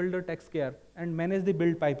Erlang builder takes care and manage the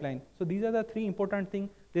build pipeline. So these are the three important things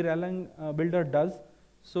the Erlang builder does.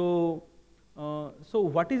 So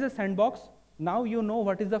what is a sandbox? Now you know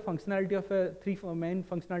what is the functionality of main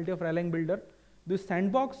functionality of Erlang builder. The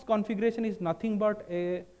sandbox configuration is nothing but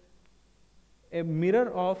a mirror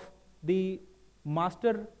of the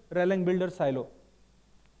master Erlang builder silo.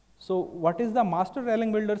 So what is the master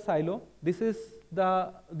Erlang builder silo? This is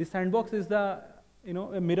the sandbox is the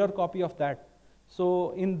a mirror copy of that.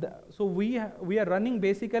 So we are running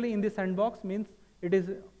basically in the sandbox, means it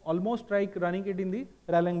is almost like running it in the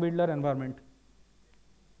Erlang builder environment.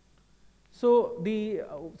 So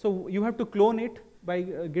you have to clone it by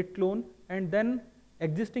git clone, and then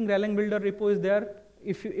existing Erlang builder repo is there.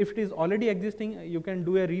 If it is already existing, you can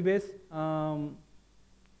do a rebase,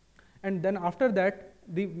 and then after that,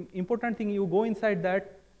 the important thing, you go inside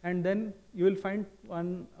that, and then you will find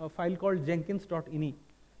one file called jenkins.ini.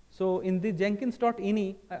 So in the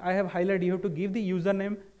jenkins.ini, I have highlighted, you have to give the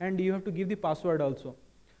username and you have to give the password also.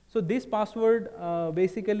 So this password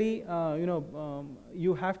basically,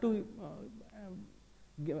 you have to,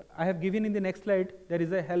 I have given in the next slide, there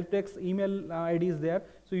is a help desk email ID is there.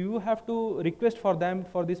 So you have to request for them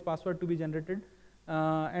for this password to be generated.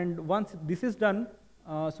 And once this is done,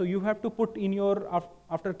 so you have to put in your,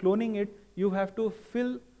 after cloning it, you have to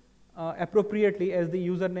fill appropriately as the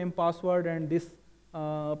username, password, and this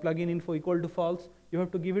plugin info equal to false. You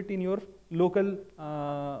have to give it in your local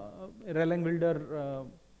Erlang builder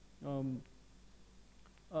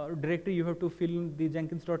directory. You have to fill in the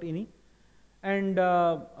jenkins.ini. And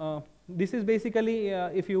this is basically,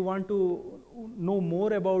 if you want to know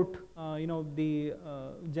more about the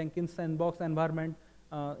Jenkins sandbox environment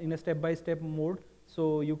in a step-by-step mode,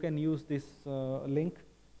 so you can use this link.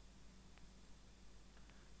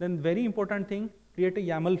 Then very important thing, create a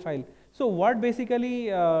YAML file. So what basically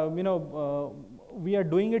we are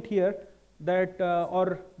doing it here, that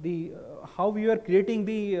how we are creating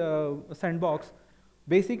the sandbox.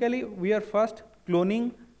 Basically, we are first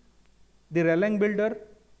cloning the Erlang builder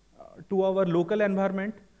to our local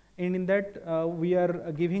environment, and in that we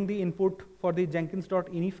are giving the input for the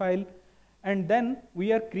jenkins.ini file, and then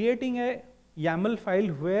we are creating a YAML file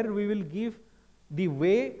where we will give the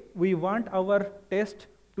way we want our test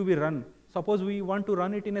to be run. Suppose we want to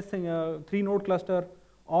run it in a 3-node cluster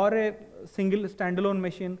or a single standalone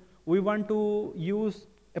machine. We want to use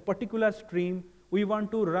a particular stream. We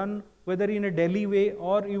want to run whether in a daily way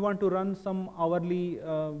or you want to run some hourly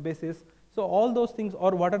basis. So all those things,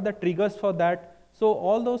 or what are the triggers for that. So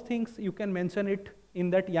all those things you can mention it in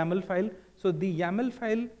that YAML file. So the YAML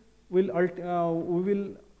file will, we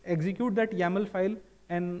will execute that YAML file,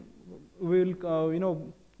 and we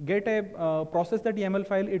will get a process that YAML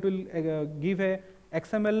file. It will give a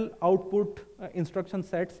XML output instruction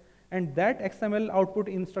sets, and that XML output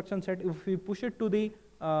instruction set, if we push it to the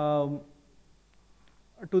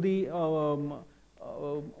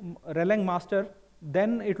Erlang master,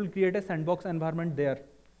 then it will create a sandbox environment there,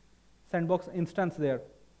 sandbox instance there.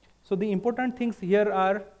 So the important things here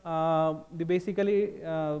are basically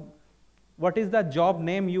what is the job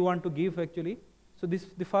name you want to give actually. So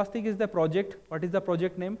the first thing is the project. What is the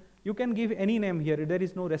project name? You can give any name here. There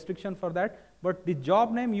is no restriction for that. But the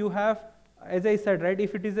job name you have, as I said, right?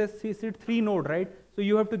 If it is a Csit 3 node, right? So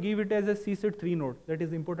you have to give it as a Csit 3 node. That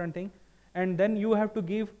is the important thing. And then you have to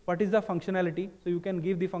give what is the functionality. So you can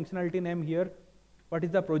give the functionality name here. What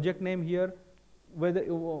is the project name here?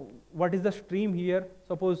 What is the stream here?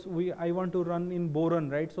 Suppose I want to run in Boron,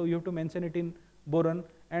 right? So you have to mention it in Boron,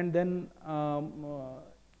 and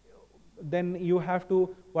then you have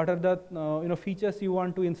to, what are the features you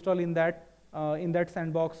want to install in that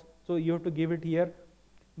sandbox. So you have to give it here.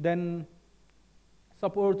 Then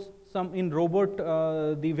suppose some in robot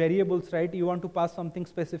the variables, right? You want to pass something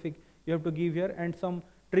specific, you have to give here, and some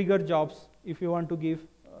trigger jobs if you want to give,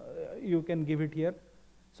 you can give it here.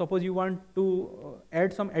 Suppose you want to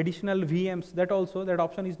add some additional VMs, that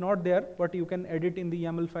option is not there, but you can edit in the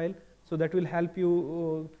YAML file. So that will help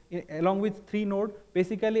you along with 3 node.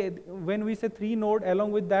 Basically, when we say 3 node,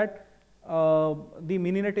 along with that, the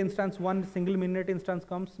mininet instance, one single mininet instance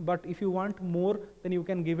comes. But if you want more, then you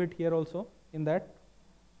can give it here also in that.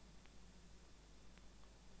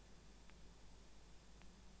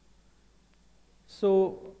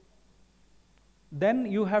 So then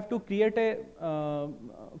you have to create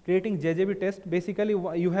creating JJB test. Basically,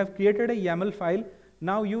 you have created a YAML file.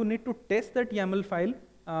 Now you need to test that YAML file.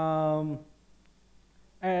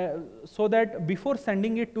 So that before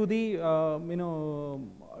sending it to the,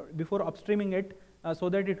 before upstreaming it, so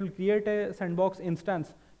that it will create a sandbox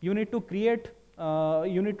instance, you need to create,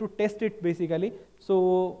 you need to test it basically.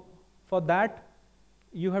 So for that,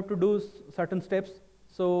 you have to do certain steps.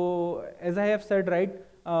 So as I have said, right,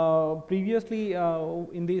 previously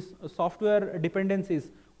in these software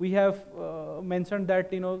dependencies, we have mentioned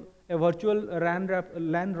that a virtual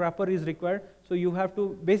LAN wrapper is required. So you have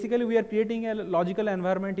to, basically we are creating a logical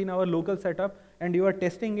environment in our local setup, and you are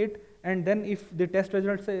testing it, and then if the test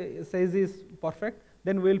result says is perfect,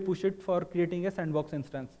 then we'll push it for creating a sandbox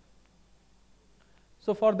instance.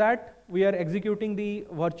 So for that, we are executing the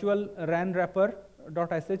virtual LAN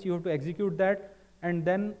wrapper.sh. You have to execute that, and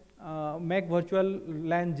then make virtual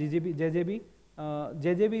LAN JJB.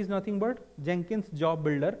 JJB is nothing but Jenkins job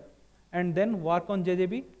builder, and then work on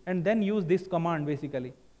JJB, and then use this command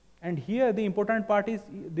basically. And here the important part is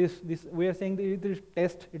this we are saying that it is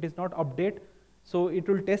test, it is not update. So it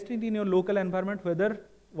will test it in your local environment whether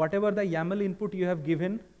whatever the YAML input you have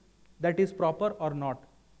given, that is proper or not.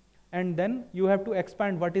 And then you have to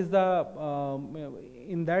expand what is the,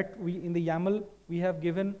 in the YAML we have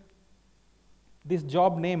given this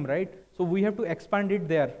job name, right? So we have to expand it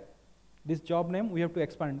there. This job name we have to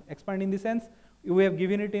expand. Expand in the sense, we have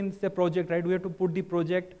given it in the project, right? We have to put the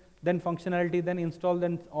project, then functionality, then install,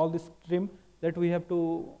 then all this stream, that we have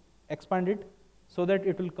to expand it so that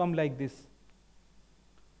it will come like this.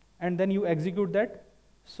 And then you execute that.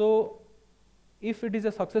 So if it is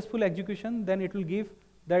a successful execution, then it will give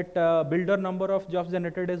that builder number of jobs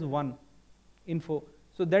generated as 1 info.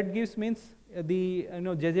 So that gives means the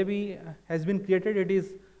JJB has been created. It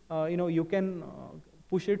is you can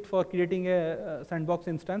push it for creating a sandbox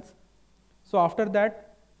instance. So after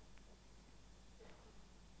that,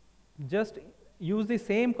 just use the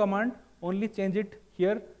same command, only change it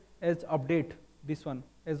here as update, this one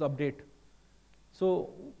as update. So,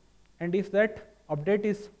 and if that update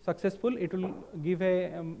is successful, it will give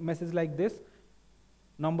a message like this,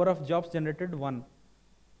 number of jobs generated 1.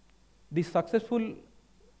 The successful,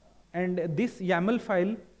 and this YAML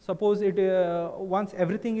file, suppose it once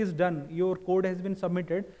everything is done, your code has been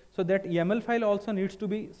submitted, so that YAML file also needs to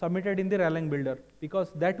be submitted in the Erlang builder,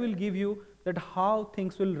 because that will give you that how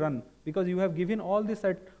things will run, because you have given all this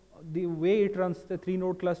at the way it runs, the 3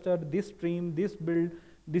 node cluster, this stream, this build,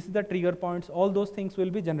 this is the trigger points, all those things will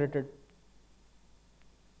be generated.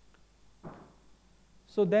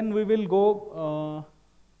 So then we will go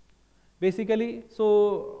basically,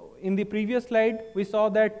 so in the previous slide we saw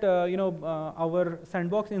that our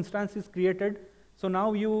sandbox instance is created. So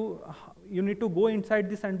now you need to go inside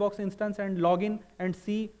the sandbox instance and log in and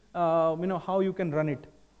see how you can run it.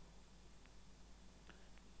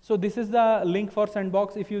 So this is the link for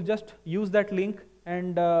sandbox. If you just use that link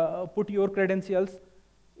and put your credentials,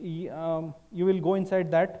 you will go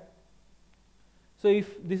inside that. So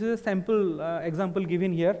if this is a sample example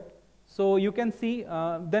given here, so you can see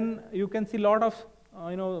then you can see a lot of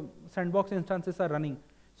sandbox instances are running.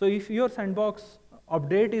 So if your sandbox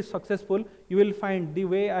update is successful, you will find the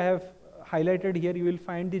way I have highlighted here, you will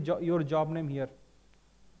find your job name here.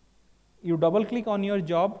 You double click on your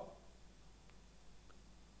job,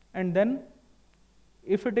 and then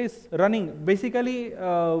if it is running, basically,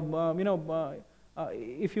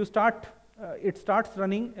 if you start, it starts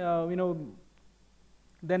running,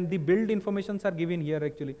 then the build informations are given here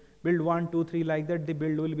actually. Build 1, 2, 3, like that, the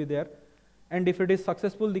build will be there. And if it is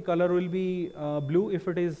successful, the color will be blue. If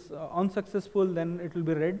it is unsuccessful, then it will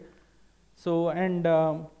be red. So, and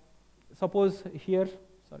suppose here,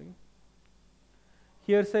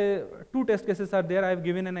 here say 2 test cases are there. I have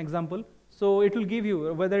given an example. So it will give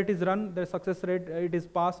you whether it is run, the success rate, it is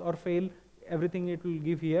pass or fail, everything it will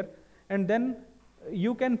give here. And then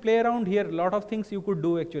you can play around here, a lot of things you could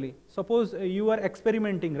do actually. Suppose you are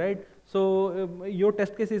experimenting, right? So your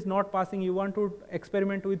test case is not passing, you want to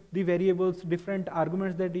experiment with the variables, different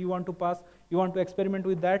arguments that you want to pass, you want to experiment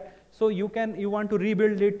with that. So you want to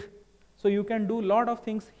rebuild it. So you can do a lot of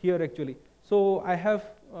things here actually. So I have,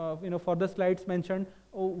 for the slides mentioned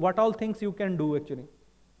what all things you can do actually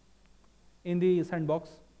in the sandbox.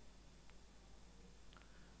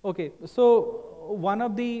 Okay, so one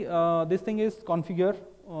of the, this thing is configure.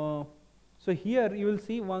 So here you will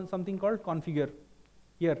see something called configure,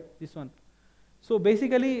 here, this one. So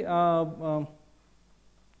basically,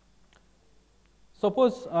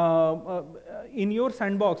 suppose in your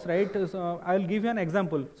sandbox, right, so I will give you an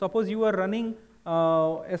example. Suppose you are running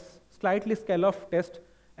a slightly scale-off test,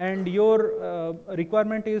 and your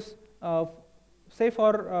requirement is, say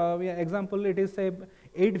for example, it is say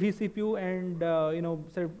 8 vCPU and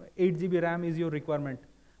say 8 GB RAM is your requirement.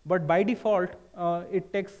 But by default,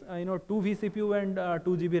 it takes 2 vCPU and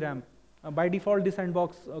 2 GB RAM. By default, the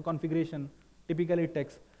sandbox configuration typically it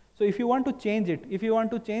takes. So if you want to change it, if you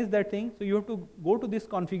want to change that thing, so you have to go to this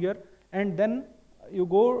configure, and then you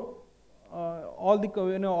go, all the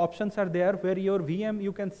options are there where your VM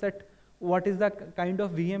you can set what is the kind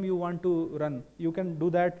of VM you want to run. You can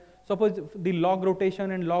do that. Suppose the log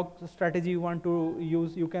rotation and log strategy you want to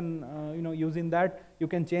use, you can use in that. You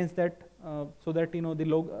can change that so that the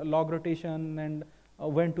log rotation and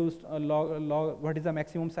when to log, what is the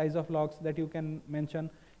maximum size of logs that you can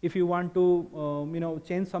mention. If you want to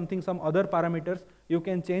change something, some other parameters, you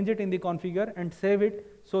can change it in the configure and save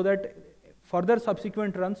it so that further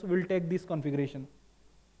subsequent runs will take this configuration.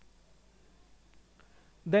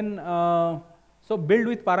 Then so build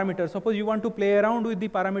with parameters. Suppose you want to play around with the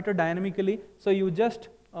parameter dynamically, so you just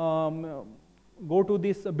go to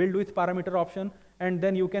this build with parameter option, and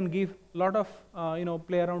then you can give a lot of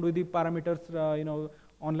play around with the parameters,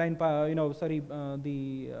 online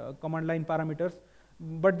the command line parameters.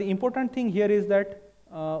 But the important thing here is that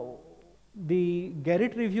the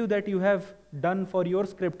Gerrit review that you have done for your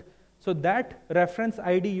script, so that reference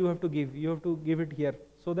ID you have to give. You have to give it here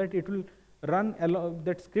so that it will run,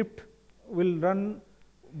 that script will run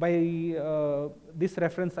by this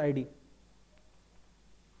reference ID.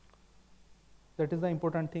 That is the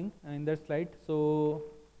important thing in that slide. So,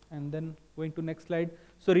 and then going to next slide.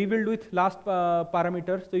 So rebuild with last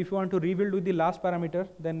parameter. So if you want to rebuild with the last parameter,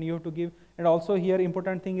 then you have to give. And also here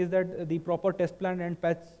important thing is that the proper test plan and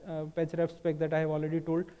patch ref spec that I have already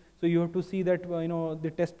told. So you have to see that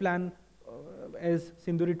the test plan, as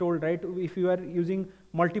Sindhuri told, right? If you are using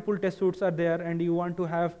multiple test suites are there and you want to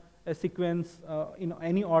have a sequence in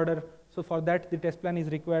any order, so for that the test plan is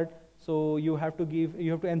required. So you have to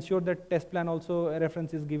ensure that test plan also a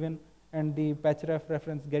reference is given and the patch ref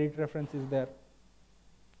reference, Gerrit reference is there.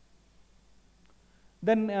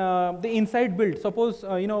 Then the inside build. Suppose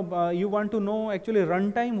you want to know actually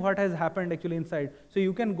runtime what has happened actually inside. So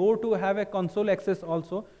you can go to have a console access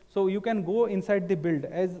also. So you can go inside the build.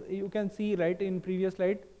 As you can see right in previous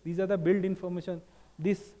slide, these are the build information.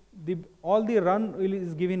 All the run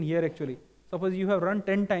is given here actually. Suppose you have run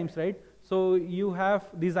 10 times, right? So you have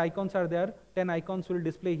these icons are there, 10 icons will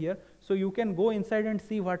display here. So you can go inside and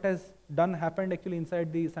see what has happened actually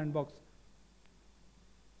inside the sandbox.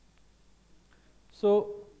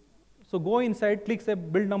 So go inside, click say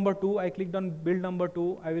build number 2. I clicked on build number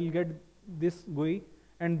 2. I will get this GUI,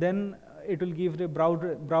 and then it will give the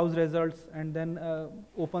browse results, and then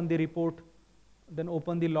open the report, then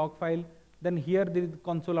open the log file. Then here the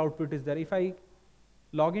console output is there. If I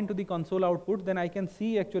log into the console output, then I can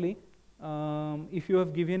see actually if you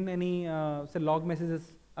have given any say log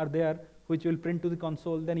messages are there which will print to the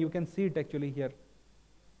console, then you can see it actually here.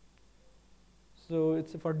 So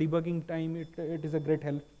it's for debugging time, it is a great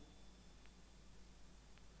help.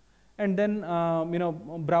 And then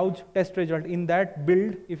browse test result. In that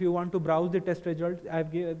build, if you want to browse the test result,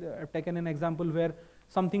 I've taken an example where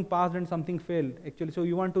something passed and something failed actually. So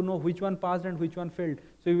you want to know which one passed and which one failed.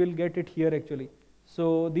 So you will get it here actually.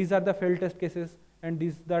 So these are the failed test cases, and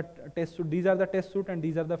these are the test suite, and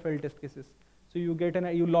these are the failed test cases. So you get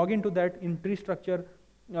you log into that in tree structure.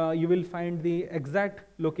 You will find the exact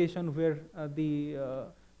location where the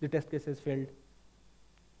test cases failed.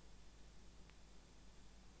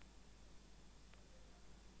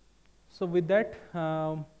 So with that,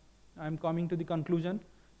 I'm coming to the conclusion.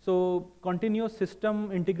 So continuous system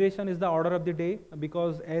integration is the order of the day,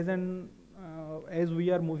 because as we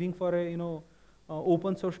are moving for a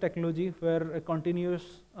open source technology where a continuous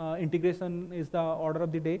integration is the order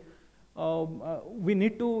of the day, we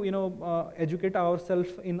need to educate ourselves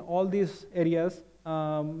in all these areas,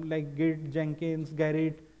 like Git, Jenkins,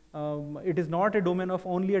 Gerrit. It is not a domain of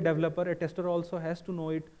only a developer. A tester also has to know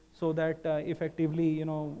it, so that effectively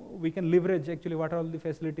we can leverage actually what are all the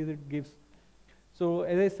facilities it gives. So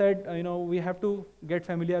as I said, we have to get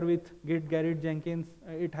familiar with Git, Gerrit, Jenkins.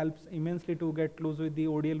 It helps immensely to get close with the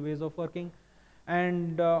ODL ways of working.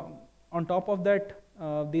 And on top of that,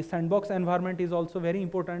 the sandbox environment is also very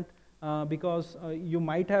important, because you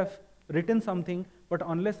might have written something, but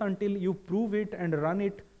unless until you prove it and run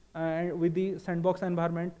it with the sandbox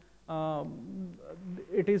environment,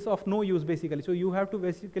 it is of no use basically. So you have to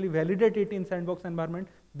basically validate it in sandbox environment,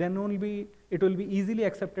 then only it will be easily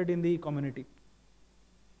accepted in the community.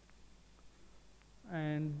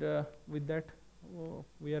 And with that,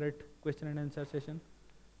 we are at question and answer session.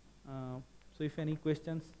 So if any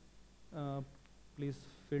questions, please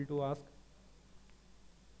feel to ask.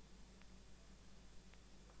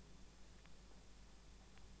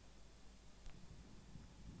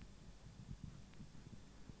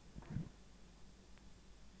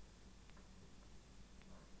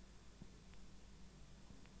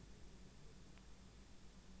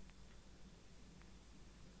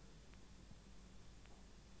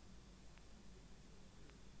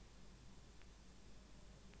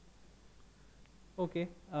 Okay,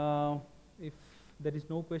 if there is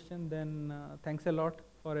no question, then thanks a lot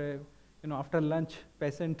for a after lunch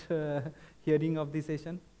patient hearing of the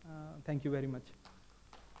session. Thank you very much.